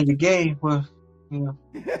or playing your game, well, and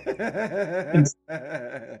I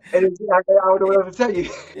don't know what else to tell you.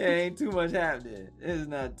 Yeah, ain't too much happening. It's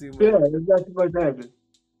not too much. Yeah, it's not too much happening.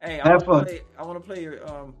 Hey, have fun. I want to play your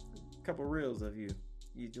couple reels of you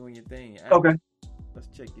doing your thing. Okay. Let's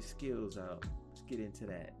check your skills out. Let's get into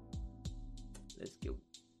that. Let's go.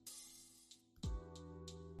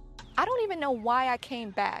 I don't even know why I came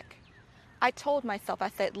back. I told myself, I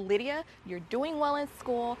said, Lydia, you're doing well in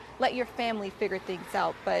school. Let your family figure things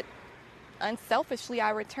out. But unselfishly, I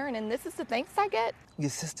return, and this is the thanks I get? Your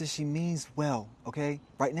sister, she means well, okay?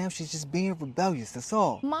 Right now, she's just being rebellious, that's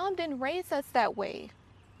all. Mom didn't raise us that way.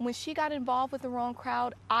 When she got involved with the wrong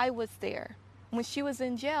crowd, I was there. When she was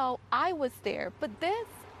in jail, I was there. But this,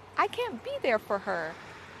 I can't be there for her.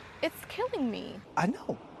 It's killing me. I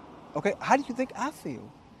know. Okay, how do you think I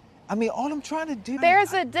feel? I mean, all I'm trying to do...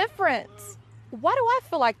 There's a difference. Why do I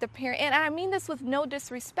feel like the parent? And I mean this with no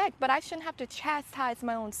disrespect, but I shouldn't have to chastise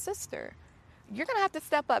my own sister. You're going to have to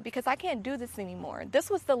step up because I can't do this anymore. This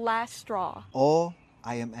was the last straw. All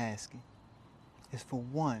I am asking is for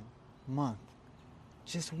 1 month.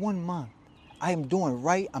 Just 1 month. I am doing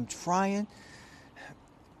right. I'm trying.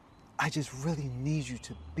 I just really need you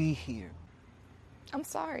to be here. I'm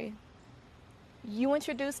sorry. You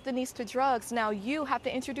introduced Denise to drugs. Now you have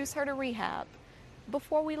to introduce her to rehab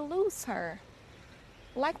before we lose her.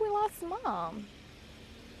 Like we lost Mom.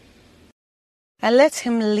 I let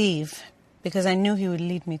him leave because I knew he would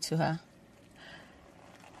lead me to her.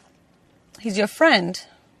 He's your friend,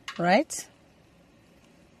 right?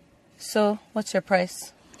 So, what's your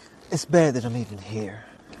price? It's bad that I'm even here.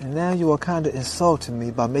 And now you are kind of insulting me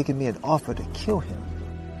by making me an offer to kill him.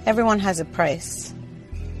 Everyone has a price.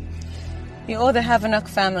 You owe the Havanuk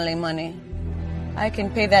family money. I can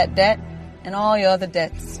pay that debt and all your other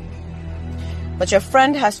debts. But your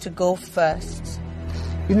friend has to go first.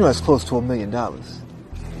 You know that's close to $1 million.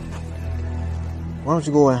 Why don't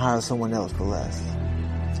you go and hire someone else for less?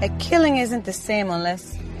 A killing isn't the same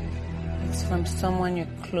unless it's from someone you're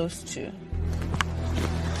close to.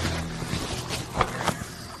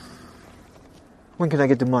 When can I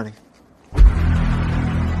get the money?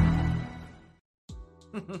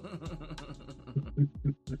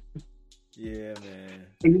 Yeah, man.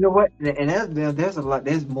 And you know what? And there's a lot.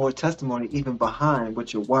 There's more testimony even behind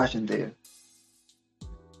what you're watching there,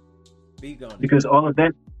 Speak on it. because all of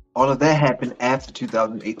that happened after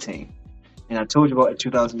 2018. And I told you about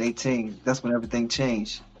 2018. That's when everything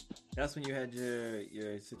changed. That's when you had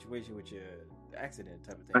your situation with your accident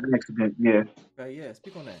type of An thing. accident, yeah. Yeah,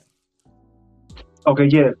 speak on that. Okay,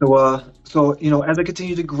 yeah. So as I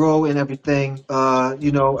continue to grow and everything, I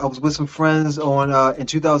was with some friends in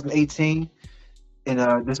 2018,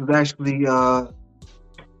 and this was actually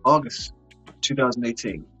August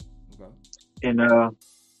 2018, Okay. and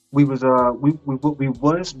we was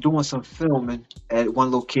doing some filming at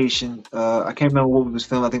one location. I can't remember what we was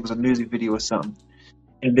filming. I think it was a music video or something.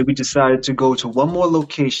 And then we decided to go to one more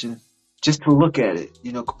location just to look at it.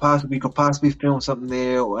 We could possibly film something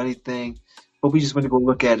there or anything, but we just went to go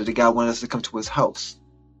look at it. The guy wanted us to come to his house,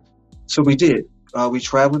 so we did. We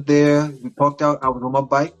traveled there. We parked out. I was on my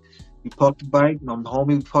bike. We parked the bike. My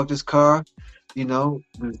homie parked his car. We was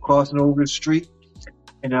crossing over the street.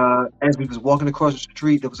 And as we was walking across the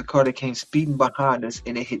street, there was a car that came speeding behind us,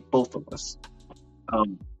 and it hit both of us.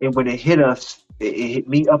 And when it hit us, it hit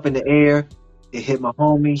me up in the air. It hit my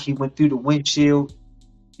homie. He went through the windshield,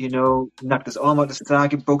 knocked his arm out the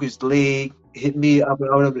socket, broke his leg, hit me up in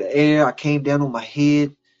the air. I came down on my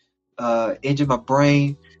head, injured my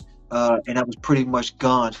brain, and I was pretty much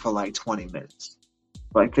gone for like 20 minutes.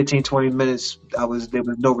 Like 15, 20 minutes, there was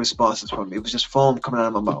no responses from me. It was just foam coming out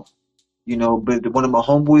of my mouth. But one of my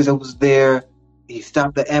homeboys that was there, he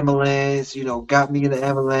stopped the ambulance, got me in the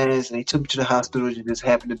ambulance, and he took me to the hospital. It just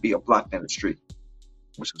happened to be a block down the street,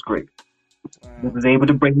 which was great. He was able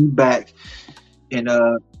to bring me back,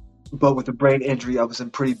 but with the brain injury, I was in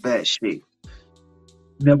pretty bad shape.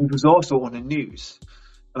 Now, we was also on the news.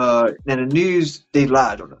 Now, the news, they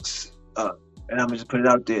lied on us. And I'm going to just put it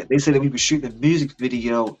out there. They said that we were shooting a music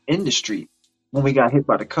video in the street when we got hit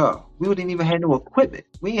by the car. We didn't even have no equipment.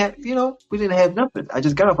 We didn't have nothing. I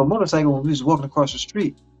just got off a motorcycle when we was walking across the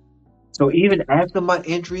street. So even after my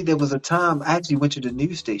injury, there was a time I actually went to the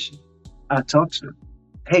news station. I talked to them.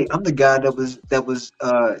 Hey, I'm the guy that was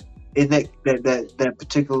in that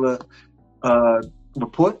particular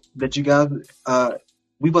report that you guys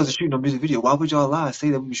we wasn't shooting a music video. Why would y'all lie and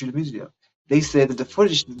say that we were shooting a music video? They said that the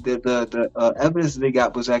footage, the evidence they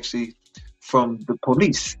got was actually from the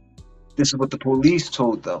police. This is what the police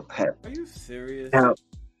told them happened. Are you serious? Now,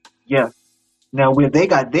 yeah. Now, where they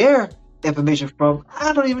got their information from,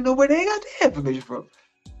 I don't even know where they got their information from.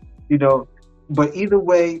 But either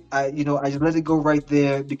way, I just let it go right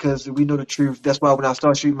there because we know the truth. That's why when I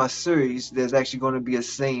start shooting my series, there's actually going to be a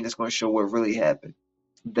scene that's going to show what really happened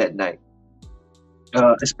that night.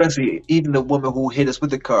 Especially even the woman who hit us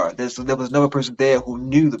with the car. There was another person there who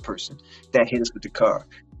knew the person that hit us with the car.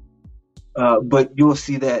 But you'll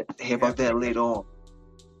hear about that later on.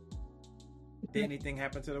 Did anything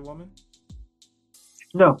happen to the woman?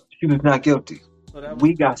 No, she was not guilty. So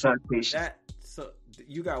we got citations. So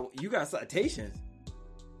you got citations.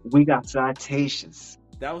 We got citations.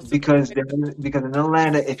 That was because in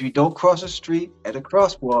Atlanta, if you don't cross the street at a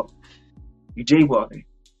crosswalk, you jaywalking.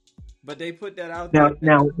 But they put that out now.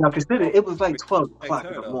 there. Now consider it was like 12 o'clock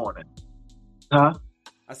in the morning. Huh?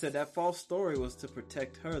 I said that false story was to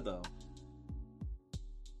protect her, though.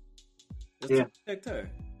 Yeah. To protect her.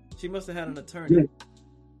 She must have had an attorney.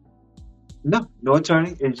 Yeah. No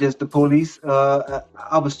attorney. It's just the police.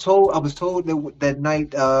 I was told that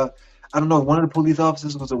night. I don't know if one of the police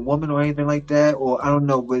officers was a woman or anything like that, or I don't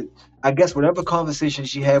know. But I guess whatever conversation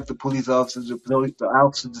she had with the police officers, the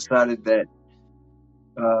officers decided that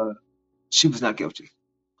she was not guilty.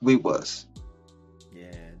 We was.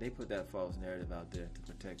 Yeah, they put that false narrative out there to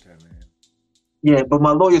protect her, man. Yeah, but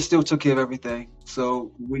my lawyer still took care of everything,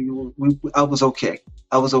 so I was okay.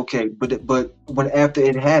 I was okay, but when after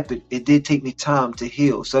it happened, it did take me time to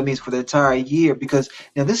heal. So that means for the entire year, because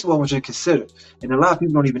now this is what I want you to consider, and a lot of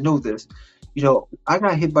people don't even know this. You know, I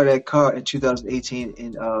got hit by that car in 2018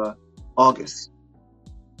 in August.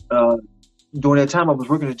 During that time, I was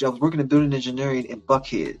working in building engineering in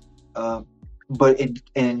Buckhead. But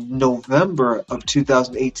in November of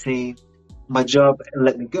 2018, my job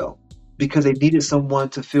let me go because they needed someone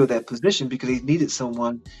to fill that position because they needed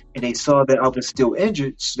someone and they saw that I was still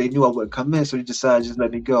injured. So they knew I wouldn't come in. So they decided to just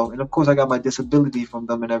let me go. And of course, I got my disability from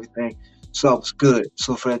them and everything. So I was good.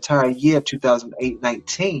 So for the entire year of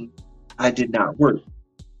 2019, I did not work.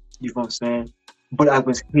 You know what I'm saying? But I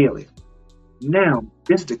was healing. Now,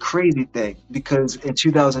 this is the crazy thing because in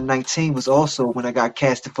 2019 was also when I got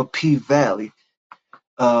casted for P Valley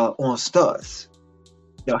on Stars.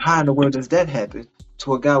 Now, how in the world does that happen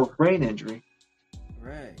to a guy with brain injury?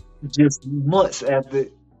 Right. Just months after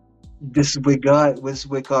this is where God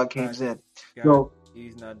came in. So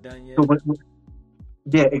he's not done yet. So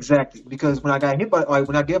yeah, exactly. Because when I got hit by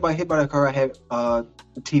the car, I had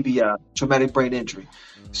TBI, traumatic brain injury.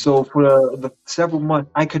 Mm-hmm. So for the several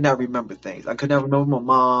months, I could not remember things. I could not remember my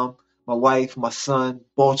mom, my wife, my son,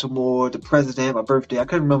 Baltimore, the president, my birthday. I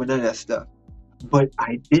couldn't remember none of that stuff. But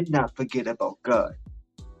I did not forget about God.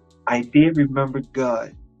 I did remember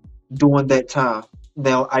God during that time.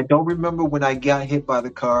 Now, I don't remember when I got hit by the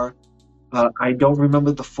car. I don't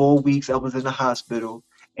remember the 4 weeks I was in the hospital.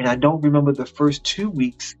 And I don't remember the first 2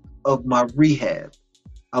 weeks of my rehab.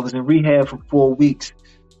 I was in rehab for 4 weeks.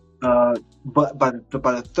 But by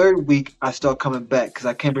the third week, I start coming back because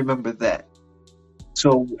I can't remember that.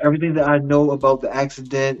 So everything that I know about the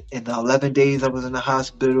accident and the 11 days I was in the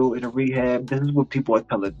hospital in a rehab, this is what people are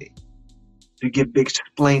telling me. To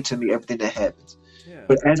explain to me everything that happens. Yeah.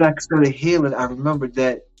 But as I started healing, I remembered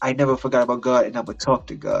that I never forgot about God and I would talk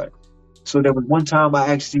to God. So there was one time I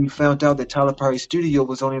actually found out that Tyler Perry's studio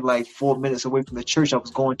was only like 4 minutes away from the church I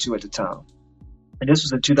was going to at the time. And this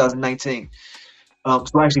was in 2019. So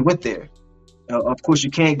I actually went there. Of course,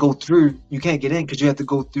 you can't get in because you have to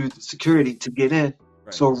go through the security to get in.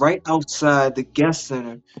 Right. So right outside the guest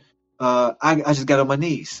center, I just got on my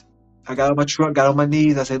knees. I got on my truck, got on my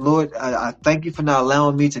knees. I said, Lord, I thank you for not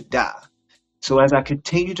allowing me to die. So as I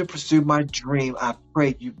continue to pursue my dream, I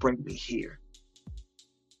pray you bring me here.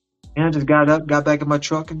 And I just got back in my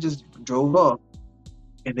truck and just drove off.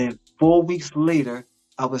 And then 4 weeks later,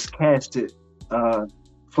 I was casted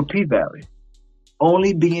for P Valley,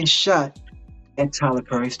 only being shot at Tyler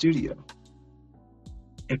Perry studio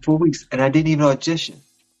in 4 weeks. And I didn't even audition.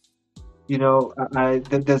 You know,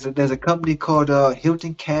 there's a company called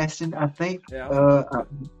Hilton Casting, I think. Yeah,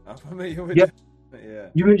 I'm familiar with that. Yeah.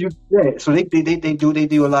 Yeah. So they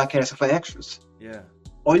do a lot of casting for extras. Yeah.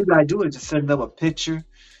 All you gotta do is just send them a picture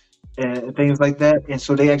and things like that. And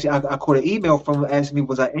so they actually, I caught an email from them asking me,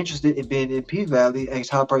 was I interested in being in P Valley at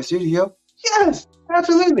Tyler Perry studio? Yes,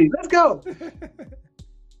 absolutely. Let's go.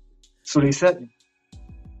 So they sent me.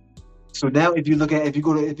 So now, if you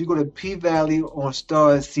go to P Valley on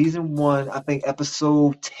Stars season 1, I think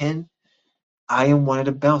episode 10, I am one of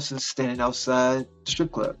the bouncers standing outside the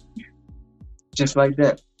strip club, just like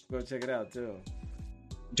that. Go check it out too.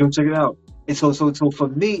 Go check it out. And so for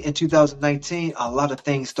me in 2019, a lot of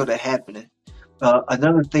things started happening.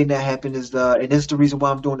 Another thing that happened is, and this is the reason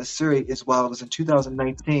why I'm doing this series, is while I was in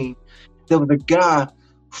 2019, there was a guy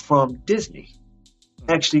from Disney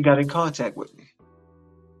actually got in contact with me.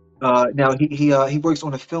 Now he works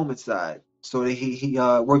on the filming side, so he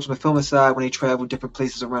works on the filming side when they travel different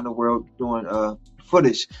places around the world doing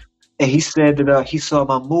footage. And he said that he saw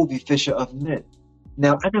my movie Fisher of Men.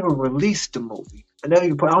 Now I never released the movie. I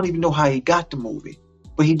don't even know how he got the movie,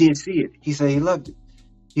 but he did see it. He said he loved it.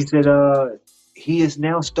 He said he is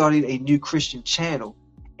now starting a new Christian channel,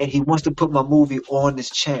 and he wants to put my movie on this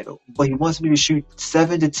channel, but he wants me to shoot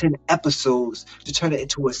 7 to 10 episodes to turn it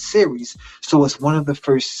into a series. So it's one of the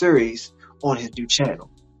first series on his new channel.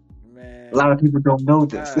 Man, a lot of people don't know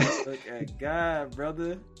this. God, look at God,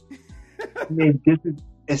 brother. Man, this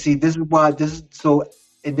is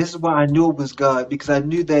why I knew it was God, because I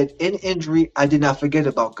knew that in injury, I did not forget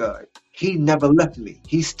about God. He never left me.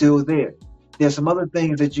 He's still there. There's some other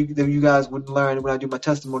things that you guys would learn when I do my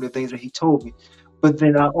testimony, things that he told me. But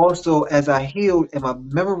then I also, as I healed and my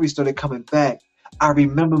memory started coming back, I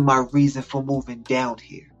remember my reason for moving down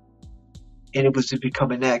here. And it was to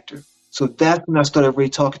become an actor. So that's when I started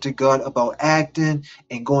really talking to God about acting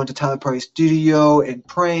and going to Tyler Perry's studio and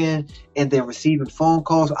praying and then receiving phone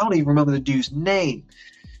calls. I don't even remember the dude's name,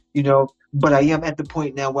 you know. But I am at the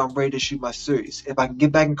point now where I'm ready to shoot my series. If I can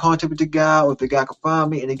get back in contact with the guy, or if the guy can find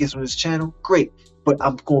me and it gets on his channel, great. But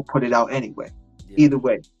I'm going to put it out anyway. Yeah. Either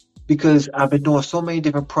way, because I've been doing so many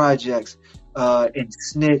different projects, and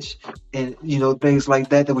Snitch, and things like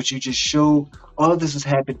that. That what you just showed. All of this has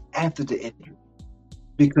happened after the injury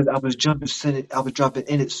because I was jumping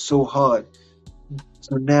in it so hard.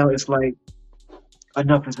 So now it's like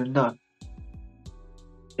enough is enough.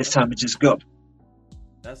 It's time to just go.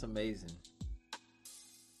 That's amazing.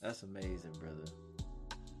 That's amazing, brother.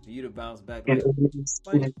 For you to bounce back And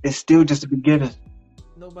like it's still just the beginning.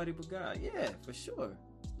 nobody but God. Yeah, for sure.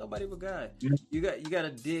 Nobody but God. Yeah. You got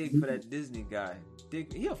to dig for that Disney guy.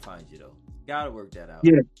 He'll find you though. Gotta work that out.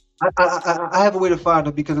 Yeah, I have a way to find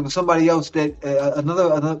him because it was somebody else that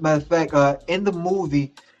another matter of fact, in the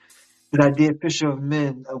movie that I did, Fisher of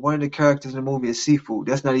Men, one of the characters in the movie is Seafood.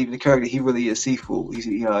 That's not even the character; he really is Seafood.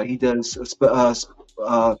 He does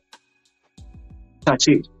Tai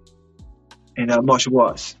Chi and martial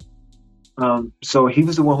arts. So he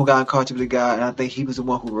was the one who got in contact with the guy, and I think he was the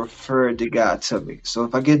one who referred the guy to me. So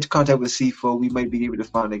if I get into contact with Seafood, we might be able to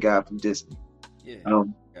find the guy from Disney. Yeah.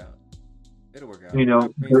 It'll work out.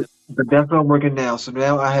 But that's what I'm working now. So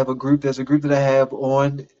now I have a group. There's a group that I have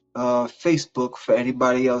on Facebook for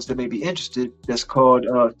anybody else that may be interested. That's called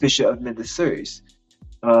Fisher of Men the Series.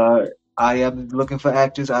 I am looking for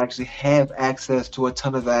actors. I actually have access to a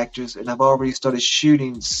ton of actors, and I've already started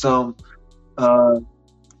shooting some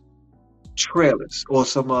trailers or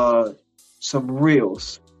some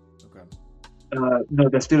reels. Okay. No,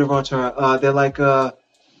 that's still the wrong term. They're like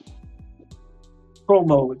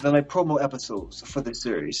promo. They're like promo episodes for the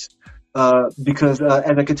series. Because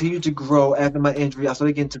as I continued to grow after my injury, I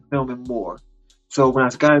started getting to filming more. So when I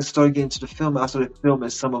started getting to the film, I started filming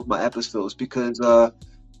some of my episodes because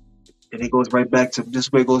and it goes right back to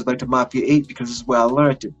this way. It goes back to Mafia 8 because this is where I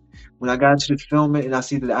learned it. When I got into the filming and I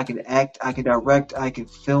see that I can act, I can direct, I can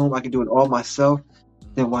film, I can do it all myself,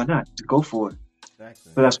 then why not? Just go for it.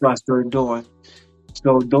 Exactly. So that's what I started doing.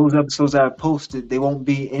 So those episodes that I posted, they won't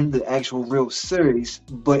be in the actual real series,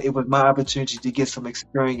 but it was my opportunity to get some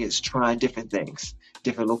experience trying different things,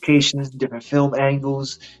 different locations, different film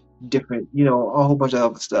angles, different, a whole bunch of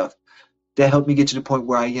other stuff. That helped me get to the point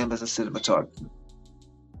where I am as a cinematographer.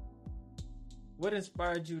 What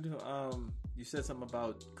inspired you to you said something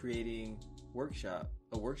about creating a workshop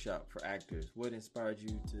for actors. What inspired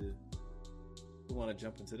you to want to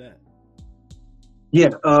jump into that?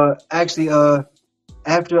 Yeah, actually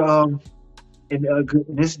after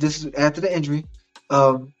this is after the injury,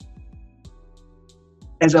 as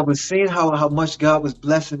I was seeing how much God was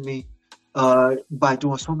blessing me by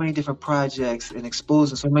doing so many different projects and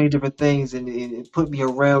exposing so many different things and put me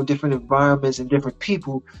around different environments and different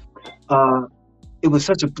people, it was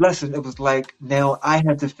such a blessing. It was like now I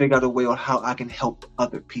have to figure out a way on how I can help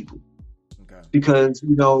other people. Okay. Because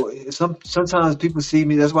sometimes people see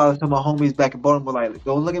me. That's why I tell my homies back in Baltimore, like,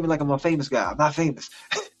 don't look at me like I'm a famous guy. I'm not famous.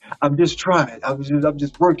 I'm just trying. I'm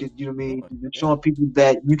just working. You know what I mean? Just showing people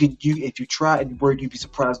that if you try and work, you'd be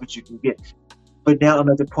surprised what you can get. But now I'm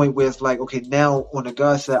at the point where it's like, okay, now on the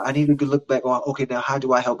God side, I need to look back on, okay, now how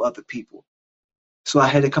do I help other people? So I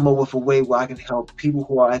had to come up with a way where I can help people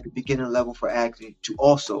who are at the beginning level for acting to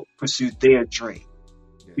also pursue their dream.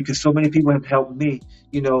 Yeah. Because so many people have helped me,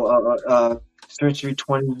 Century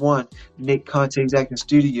 21, Nick Conte's acting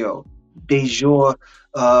studio, Dejour,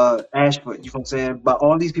 Ashford, you know what I'm saying? But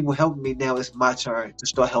all these people helping me, now it's my turn to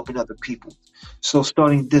start helping other people. So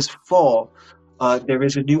starting this fall, there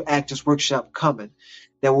is a new actors workshop coming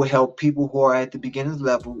that will help people who are at the beginning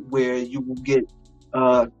level, where you will get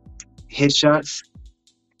headshots,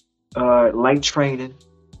 light training,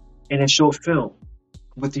 and a short film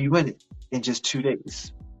with you in it in just 2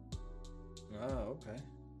 days. Oh, okay.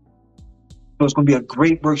 So it's going to be a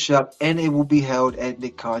great workshop, and it will be held at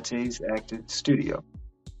Nick Conte's acting studio.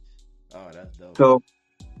 Oh, that's dope. So,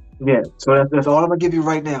 yeah. So that's all I'm going to give you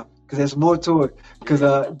right now, because there's more to it.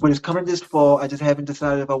 But it's coming this fall. I just haven't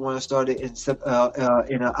decided if I want to start it in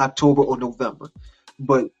October or November.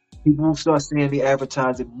 But people will start seeing me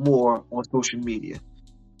advertise it more on social media.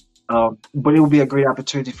 But it will be a great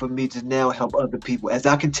opportunity for me to now help other people. As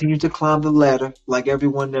I continue to climb the ladder, like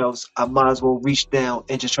everyone else, I might as well reach down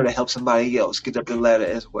and just try to help somebody else get up the ladder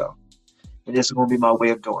as well. And this is going to be my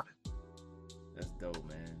way of doing it. That's dope,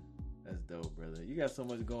 man. That's dope, brother. You got so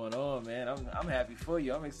much going on, man. I'm happy for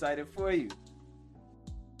you. I'm excited for you.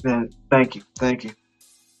 Man, thank you.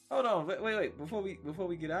 Hold on, wait. Before we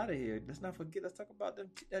get out of here, let's not forget. Let's talk about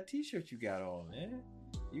that T-shirt you got on, man.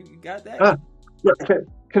 You got that?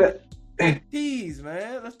 KTs,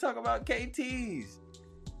 man. Let's talk about KTs.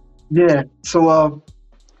 Yeah. So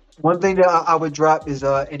one thing that I would drop is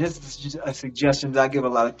and this is just a suggestion that I give a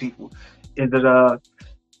lot of people, is that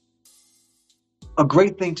a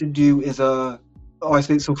great thing to do is oh, I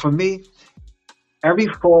say so for me. Every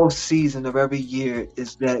fall season of every year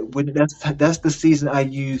is that when that's the season I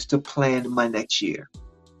use to plan my next year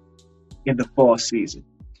in the fall season.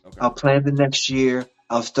 Okay. I'll plan the next year.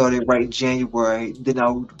 I'll start it right in January. Then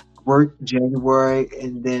I'll work January,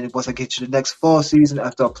 and then once I get to the next fall season,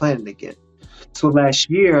 I start planning again. So last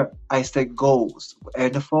year I set goals.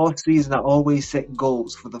 In the fall season, I always set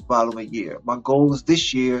goals for the following year. My goals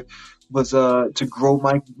this year was to grow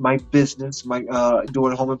my business, my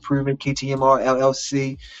doing home improvement, KTMR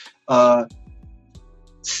LLC, uh,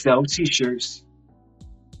 sell T-shirts,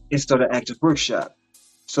 and start an active workshop.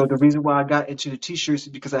 So the reason why I got into the T-shirts is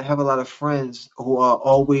because I have a lot of friends who are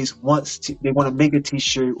always they want to make a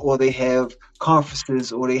T-shirt, or they have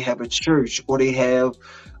conferences, or they have a church, or they have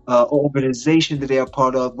an organization that they are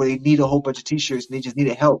part of where they need a whole bunch of T-shirts and they just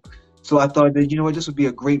needed help. So I thought that, you know what, this would be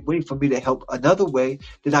a great way for me to help, another way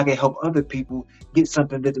that I can help other people get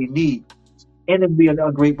something that they need, and it'd be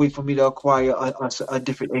a great way for me to acquire a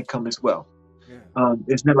different income as well. Yeah.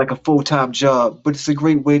 It's not like a full-time job, but it's a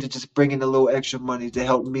great way to just bring in a little extra money to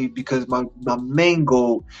help me, because my main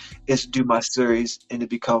goal is to do my series and to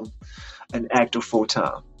become an actor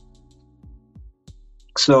full-time.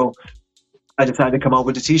 So I decided to come out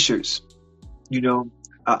with the T-shirts. You know,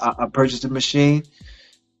 I purchased a machine,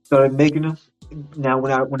 started making them. Now,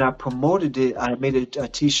 when I promoted it, I made a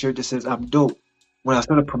T-shirt that says "I'm dope." When I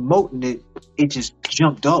started promoting it, it just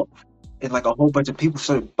jumped off, and like a whole bunch of people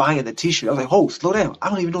started buying the T-shirt. I was like, "Oh, slow down! I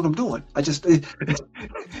don't even know what I'm doing. I just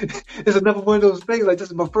it's another one of those things. Like, this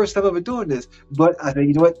is my first time ever doing this." But I said,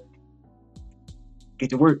 you know what? Get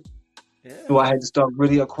to work. Yeah. So I had to start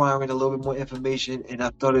really acquiring a little bit more information, and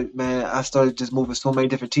I started just moving so many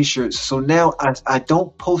different T-shirts. So now I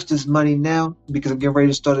don't post as money now because I'm getting ready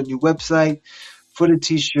to start a new website for the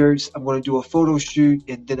T-shirts. I'm going to do a photo shoot,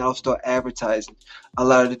 and then I'll start advertising a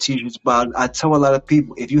lot of the T-shirts. But I tell a lot of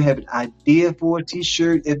people, if you have an idea for a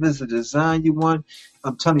T-shirt, if it's a design you want,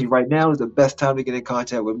 I'm telling you right now is the best time to get in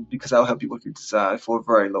contact with me, because I'll help you with your design for a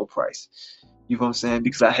very low price. You know what I'm saying?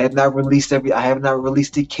 Because I have not released the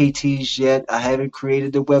KTs yet. I haven't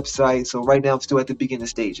created the website. So right now I'm still at the beginning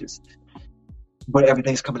stages. But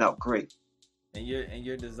everything's coming out great. And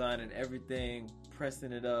you're designing everything,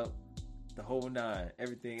 pressing it up, the whole nine,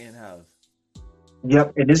 everything in house.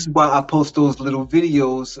 Yep. And this is why I post those little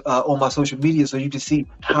videos on my social media, so you can see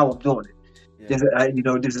how I'm doing it. Yeah.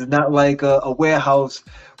 This is not like a warehouse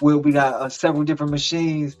where we got several different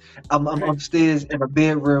machines. I'm upstairs in my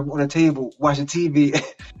bedroom on a table watching TV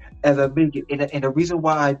as I make it. And the reason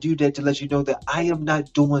why I do that, to let you know that I am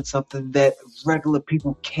not doing something that regular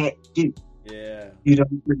people can't do. Yeah. You know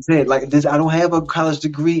what I'm saying? Like this, I don't have a college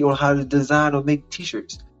degree on how to design or make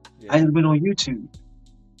T-shirts. Yeah. I just went on YouTube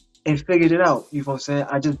and figured it out. You know what I'm saying?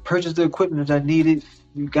 I just purchased the equipment that I needed,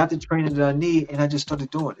 got the training that I need, and I just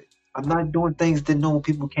started doing it. I'm not doing things that normal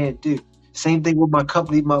people can't do. Same thing with my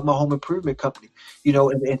company, my home improvement company. You know,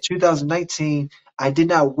 in 2019, I did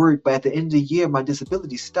not work, but at the end of the year, my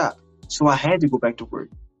disability stopped. So I had to go back to work.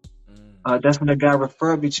 That's when the guy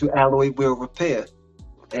referred me to Alloy Wheel Repair.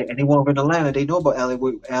 And anyone over in Atlanta, they know about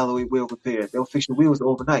Alloy Wheel Repair. They'll fix your wheels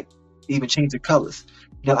overnight, even change the colors.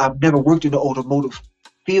 Now, I've never worked in the automotive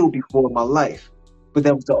field before in my life, but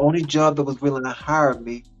that was the only job that was willing to hire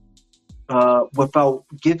me without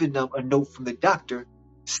giving them a note from the doctor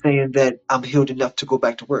saying that I'm healed enough to go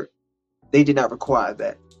back to work. They did not require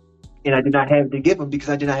that. And I did not have to give them because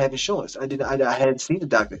I did not have insurance. I hadn't seen the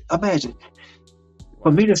doctor. Imagine. For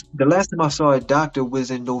me, the last time I saw a doctor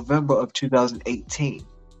was in November of 2018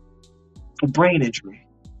 for brain injury.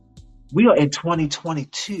 We are in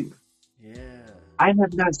 2022. Yeah. I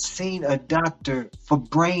have not seen a doctor for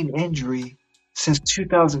brain injury since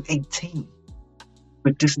 2018.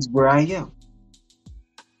 But this is where I am.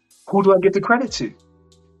 Who do I give the credit to?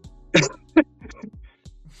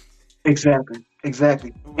 Exactly.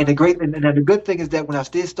 And the good thing is that when I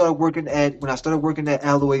started working at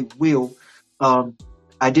Alloy Wheel,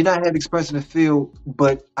 I did not have experience in the field,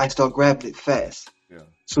 but I started grabbing it fast. Yeah.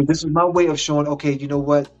 So this is my way of showing, okay, you know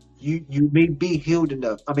what? You may be healed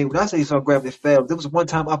enough. I mean, when I say start grabbing it fast, there was one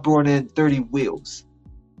time I brought in 30 wheels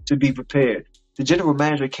to be prepared. The general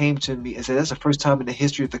manager came to me and said, that's the first time in the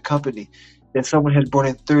history of the company that someone has brought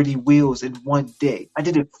in 30 wheels in one day. I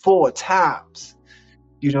did it 4 times.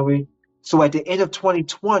 You know what I mean? So at the end of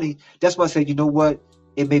 2020, that's why I said, you know what?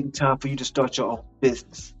 It may be time for you to start your own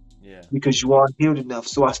business. Yeah. Because you are healed enough.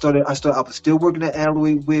 So I was still working at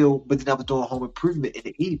Alloy Wheel, but then I was doing home improvement in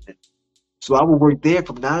the evening. So I would work there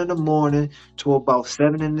from 9 in the morning to about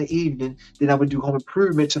 7 in the evening. Then I would do home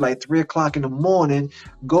improvement till like 3 o'clock in the morning,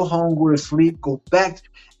 go home, go to sleep, go back.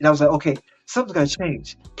 And I was like, okay, something's got to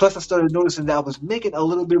change. Plus, I started noticing that I was making a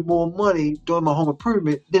little bit more money doing my home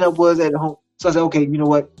improvement than I was at home. So I was like, okay, you know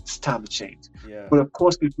what? It's time to change. Yeah. But of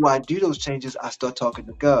course, before I do those changes, I start talking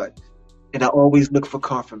to God. And I always look for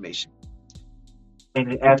confirmation.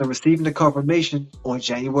 And after receiving the confirmation on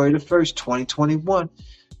January the 1st, 2021,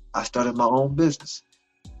 I started my own business,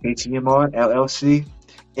 ATMR LLC,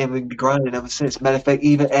 and we've been grinding ever since. Matter of fact,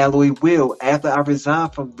 even Alloy Wheel, after I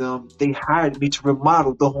resigned from them, they hired me to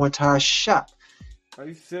remodel the whole entire shop. Are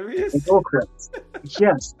you serious? In Oakcrest.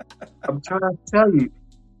 Yes, I'm trying to tell you.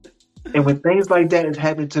 And when things like that is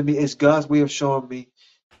happening to me, it's God's way of showing me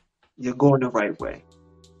you're going the right way.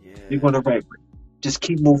 Yeah. You're going the right way. Just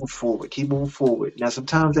keep moving forward. Keep moving forward. Now,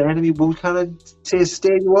 sometimes the enemy will kind of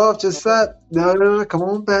stare you off. Just stop. No, come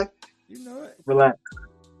on back. You know it. Relax.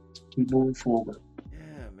 Keep moving forward.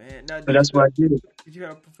 Yeah, man. Now, But that's what I did. Did you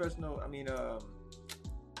have professional?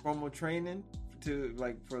 Formal training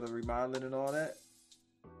for the remodeling and all that?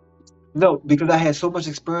 No, because I had so much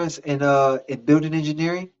experience in building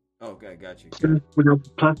engineering. Okay, got you.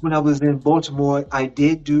 Plus, when I was in Baltimore, I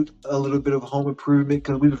did do a little bit of home improvement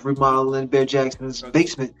because we was remodeling Bear Jackson's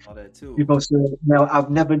basement. All that too. You know, so now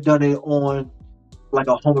I've never done it on like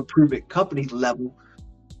a home improvement company level,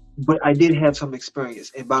 but I did have some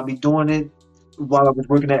experience. And by me doing it while I was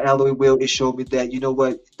working at Alloy Wheel, it showed me that, you know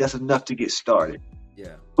what, that's enough to get started.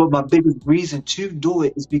 Yeah. But my biggest reason to do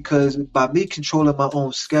it is because by me controlling my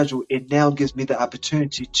own schedule, it now gives me the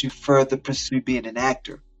opportunity to further pursue being an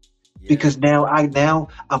actor. Yeah. Because now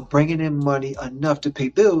I'm bringing in money enough to pay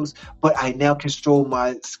bills, but I now control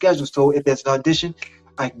my schedule. So if there's an audition,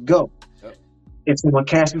 I can go. Yep. If someone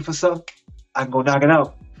casts me for something, I can go knock it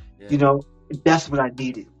out. Yeah. You know, that's what I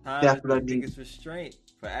needed. Time That's is what I the needed. biggest restraint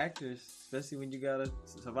for actors, especially when you gotta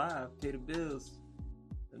survive, pay the bills.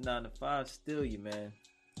 The 9 to 5 steal you, man.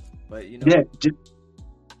 But you know,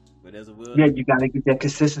 but there's a will. Yeah, you gotta get that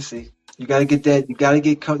consistency. You gotta get that. You gotta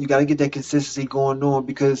get that consistency going on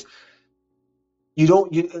because you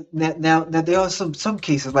don't. Now there are some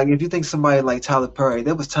cases like if you think somebody like Tyler Perry.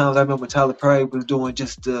 There was times I remember when Tyler Perry was doing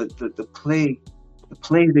just the plays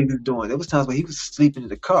they was doing. There was times where he was sleeping in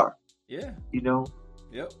the car. Yeah. You know.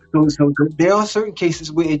 Yep. So there are certain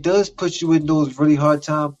cases where it does put you in those really hard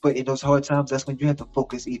times, but in those hard times, that's when you have to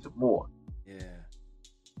focus even more. Yeah.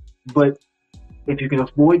 But if you can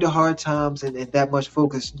avoid the hard times and that much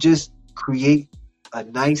focus, just create a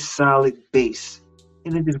nice solid base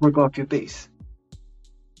and then just work off your base.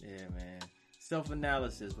 Yeah, man.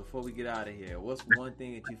 Self-analysis before we get out of here. What's one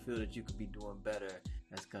thing that you feel that you could be doing better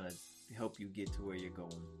that's going to help you get to where you're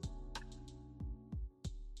going?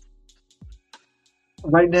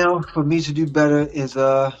 Right now, for me to do better is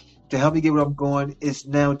to help me get where I'm going is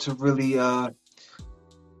now to really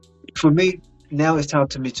for me now it's time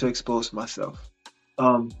to me to expose myself.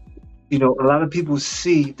 You know, a lot of people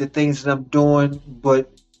see the things that I'm doing,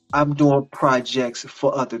 but I'm doing projects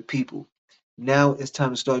for other people. Now it's time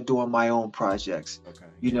to start doing my own projects. Okay.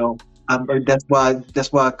 You know, that's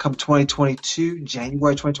why come 2022,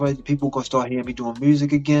 January 2020, people are gonna start hearing me doing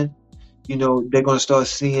music again. You know, they're gonna start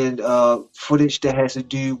seeing footage that has to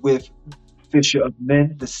do with Fisher of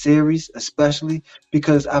Men, the series, especially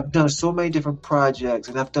because I've done so many different projects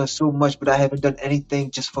and I've done so much, but I haven't done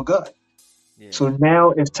anything just for God. Yeah. So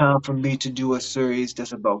now it's time for me to do a series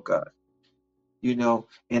that's about God, you know,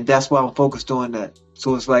 and that's why I'm focused on that.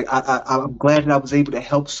 So it's like I'm glad that I was able to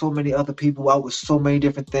help so many other people out with so many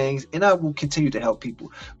different things, and I will continue to help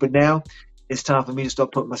people. But now it's time for me to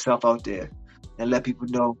start putting myself out there and let people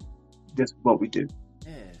know this is what we do.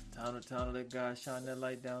 Yeah, time to let God shine that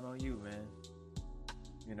light down on you, man.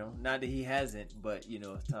 You know, not that He hasn't, but you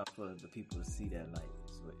know, it's time for the people to see that light.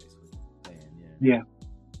 It's what you're saying, Yeah.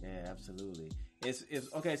 Yeah, absolutely. It's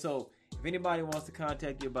okay. So if anybody wants to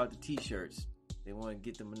contact you about the T-shirts, they want to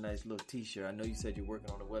get them a nice little T-shirt. I know you said you're working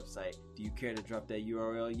on the website. Do you care to drop that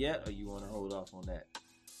URL yet, or you want to hold off on that?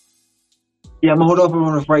 Yeah, I'm gonna hold off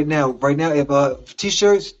on it right now. Right now, if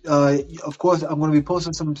T-shirts, of course, I'm gonna be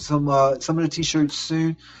posting some of the T-shirts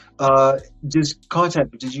soon. Just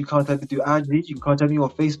contact me. Just you contact me through IG. You can contact me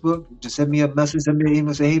on Facebook. Just send me a message, send me an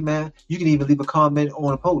email, say, hey man. You can even leave a comment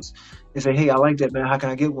on a post and say, hey, I like that, man. How can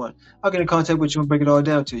I get one? I'll get in contact with you and break it all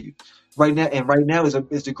down to you. Right now is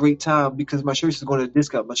a great time because my shirts is going to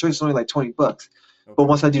discount. My shirts is only like $20. Okay. But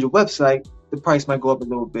once I do the website, the price might go up a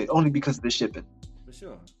little bit, only because of the shipping. For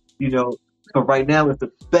sure. You know. So right now is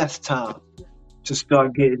the best time to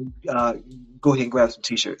start getting, go ahead and grab some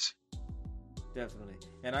T-shirts. Definitely.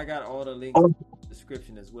 And I got all the links in the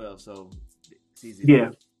description as well, so it's easy. Yeah.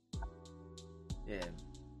 Yeah.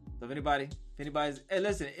 So if anybody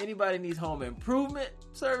needs home improvement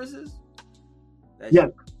services, Yeah.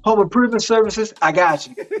 Home improvement services, I got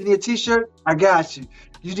you. You need a t-shirt? I got you.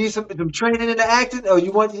 You need some training in the acting? Oh,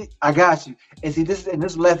 I got you. And see, this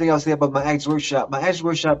is the last thing I'll say about my acting workshop. My acting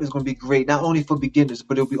workshop is going to be great, not only for beginners,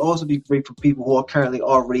 but it'll also be great for people who are currently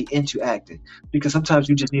already into acting. Because sometimes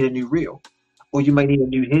you just need a new reel, or you might need a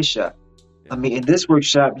new headshot. I mean, in this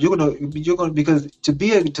workshop, you're gonna because to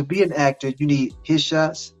be an actor, you need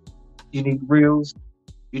headshots, you need reels,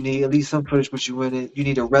 you need at least some footage with you in it. You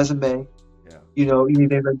need a resume. You need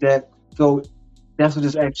things like that. So that's what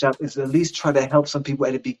this act shop is. At least try to help some people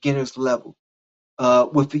at a beginner's level.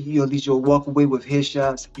 At least you'll walk away with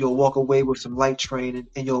headshots. You'll walk away with some light training,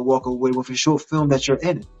 and you'll walk away with a short film that you're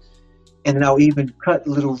in it. And then I'll even cut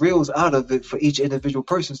little reels out of it for each individual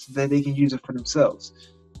person so that they can use it for themselves.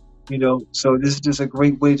 So this is just a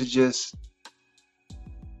great way to just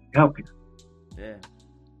help you. Yeah,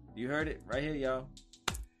 you heard it right here, y'all.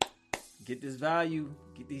 Get this value,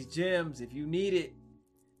 get these gems if you need it.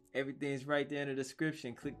 Everything's right there in the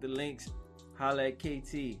description. Click the links. Holla at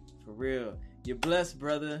KT. For real. You're blessed,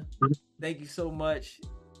 brother. Thank you so much.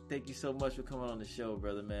 Thank you so much for coming on the show,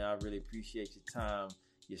 brother, man. I really appreciate your time,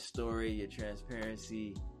 your story, your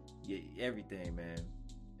transparency, everything, man.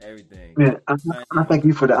 Everything. Yeah, I thank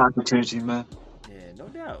you for the opportunity, man. Yeah, no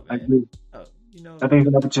doubt, man. I do. I think it's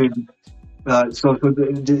an opportunity. So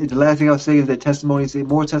the last thing I'll say is that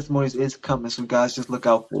more testimonies is coming, so guys, just look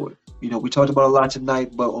out for it. We talked about a lot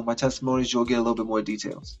tonight, but on my testimonies, you'll get a little bit more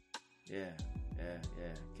details. Yeah.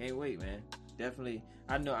 Can't wait, man. Definitely.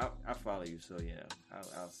 I know I follow you, so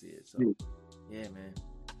I'll see it. So yeah, man.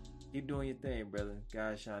 Keep doing your thing, brother.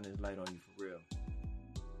 God shine his light on you for real.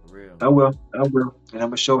 For real. I will. And I'm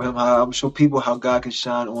gonna show people how God can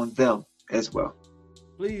shine on them as well.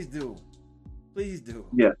 Please do.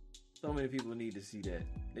 Yeah. So many people need to see that.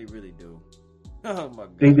 They really do. Oh my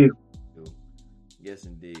God. They do. Yes,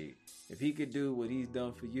 indeed. If he could do what he's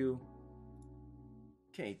done for you,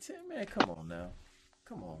 man, come on now.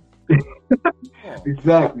 Come on.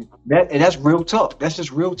 Exactly. That's real talk. That's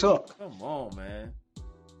just real talk. Come on, man.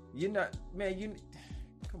 You're not, man.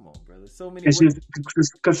 Come on, brother. So many. It's just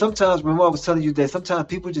because sometimes, remember I was telling you that sometimes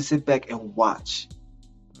people just sit back and watch.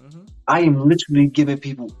 Mm-hmm. I am literally giving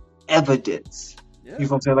people evidence. Yeah. You know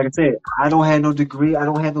what I'm saying? Like I said, I don't have no degree. I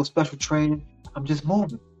don't have no special training. I'm just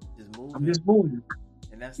moving. I'm just moving.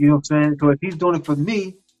 And that's, you know what I'm saying? So if he's doing it for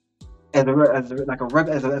me, as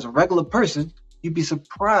a regular person, you'd be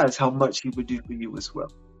surprised how much he would do for you as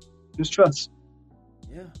well. Just trust.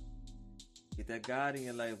 Yeah. Get that God in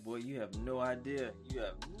your life, boy. You have no idea. You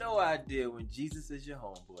have no idea when Jesus is your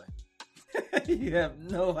homeboy. You have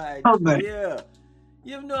no idea. Oh, man.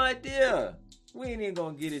 You have no idea. We ain't even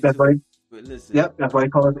gonna get it. That's right. But listen. Yep, that's why he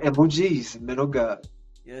calls us MOGs, middle God.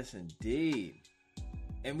 Yes, indeed.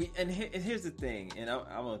 And here's the thing, and I'm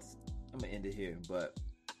gonna end it here, but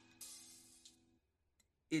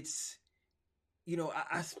it's,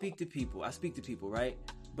 I speak to people, right?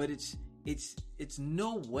 But it's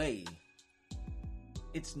no way.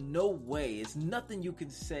 It's nothing you can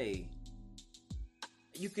say.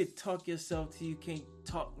 You could talk yourself till you can't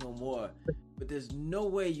talk no more, but there's no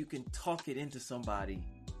way you can talk it into somebody.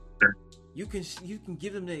 You can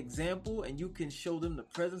give them the example, and you can show them the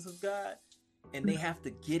presence of God, and they have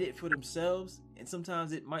to get it for themselves. And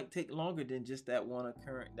sometimes it might take longer than just that one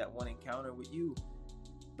encounter with you.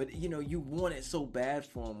 But you want it so bad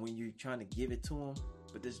for them when you're trying to give it to them,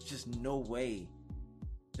 but there's just no way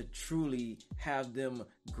to truly have them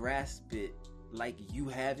grasp it like you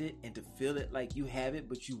have it and to feel it like you have it,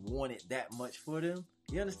 but you want it that much for them.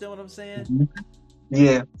 You understand what I'm saying? Mm-hmm.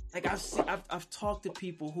 Yeah. Like I've talked to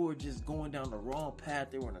people who are just going down the wrong path.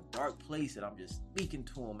 They were in a dark place, and I'm just speaking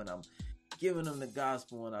to them, and I'm giving them the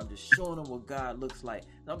gospel, and I'm just showing them what God looks like.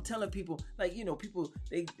 And I'm telling people, people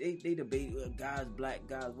they debate God's black,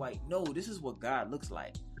 God's white. No, this is what God looks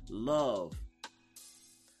like. Loving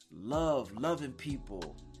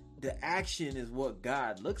people. The action is what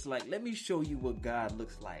God looks like. Let me show you what God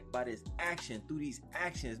looks like by this action. Through these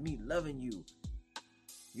actions, me loving you.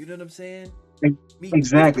 You know what I'm saying?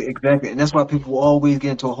 Exactly. And that's why people always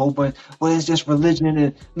get into a whole bunch. Well, it's just religion,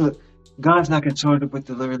 and look, God's not concerned with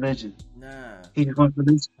the religion. Nah. He just wants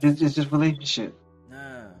it's just relationship.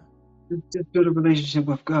 Nah. Just build a relationship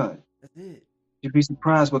with God. That's it. You'd be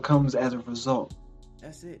surprised what comes as a result.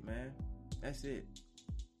 That's it, man. That's it.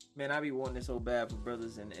 Man, I be wanting it so bad for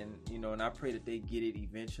brothers, and I pray that they get it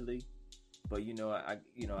eventually. But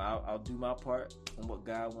I'll do my part on what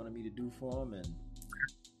God wanted me to do for them, and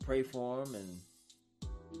pray for them, and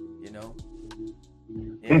You know?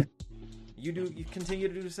 Yeah. You continue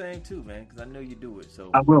to do the same too, man, because I know you do it. So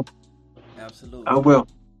I will. absolutely. I will.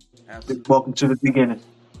 Absolutely. Welcome to the beginning.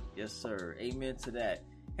 Yes, sir. Amen to that.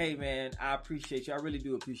 Hey, man, I appreciate you. I really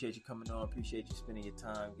do appreciate you coming on. Appreciate you spending your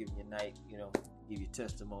time, giving your night, give your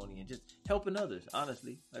testimony and just helping others.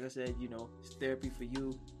 Honestly, like I said, it's therapy for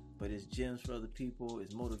you, but it's gems for other people.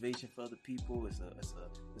 It's motivation for other people. It's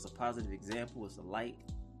a positive example. It's a light.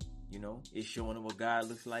 It's showing them what God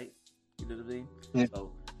looks like. You know what I mean? Yeah.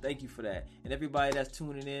 So thank you for that. And everybody that's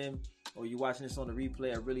tuning in or you're watching this on the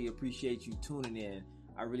replay, I really appreciate you tuning in.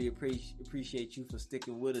 I really appreciate you for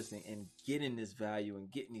sticking with us and getting this value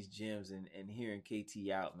and getting these gems and hearing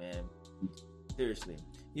KT out, man. Seriously.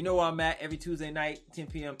 You know where I'm at every Tuesday night, 10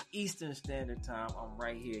 p.m. Eastern Standard Time. I'm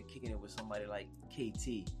right here kicking it with somebody like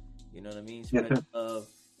KT. You know what I mean? Spreading love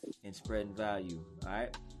and spreading value. All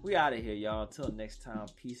right? We out of here, y'all. Until next time,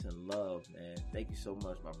 peace and love, man. Thank you so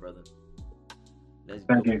much, my brother. Let's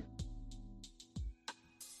go. Thank you.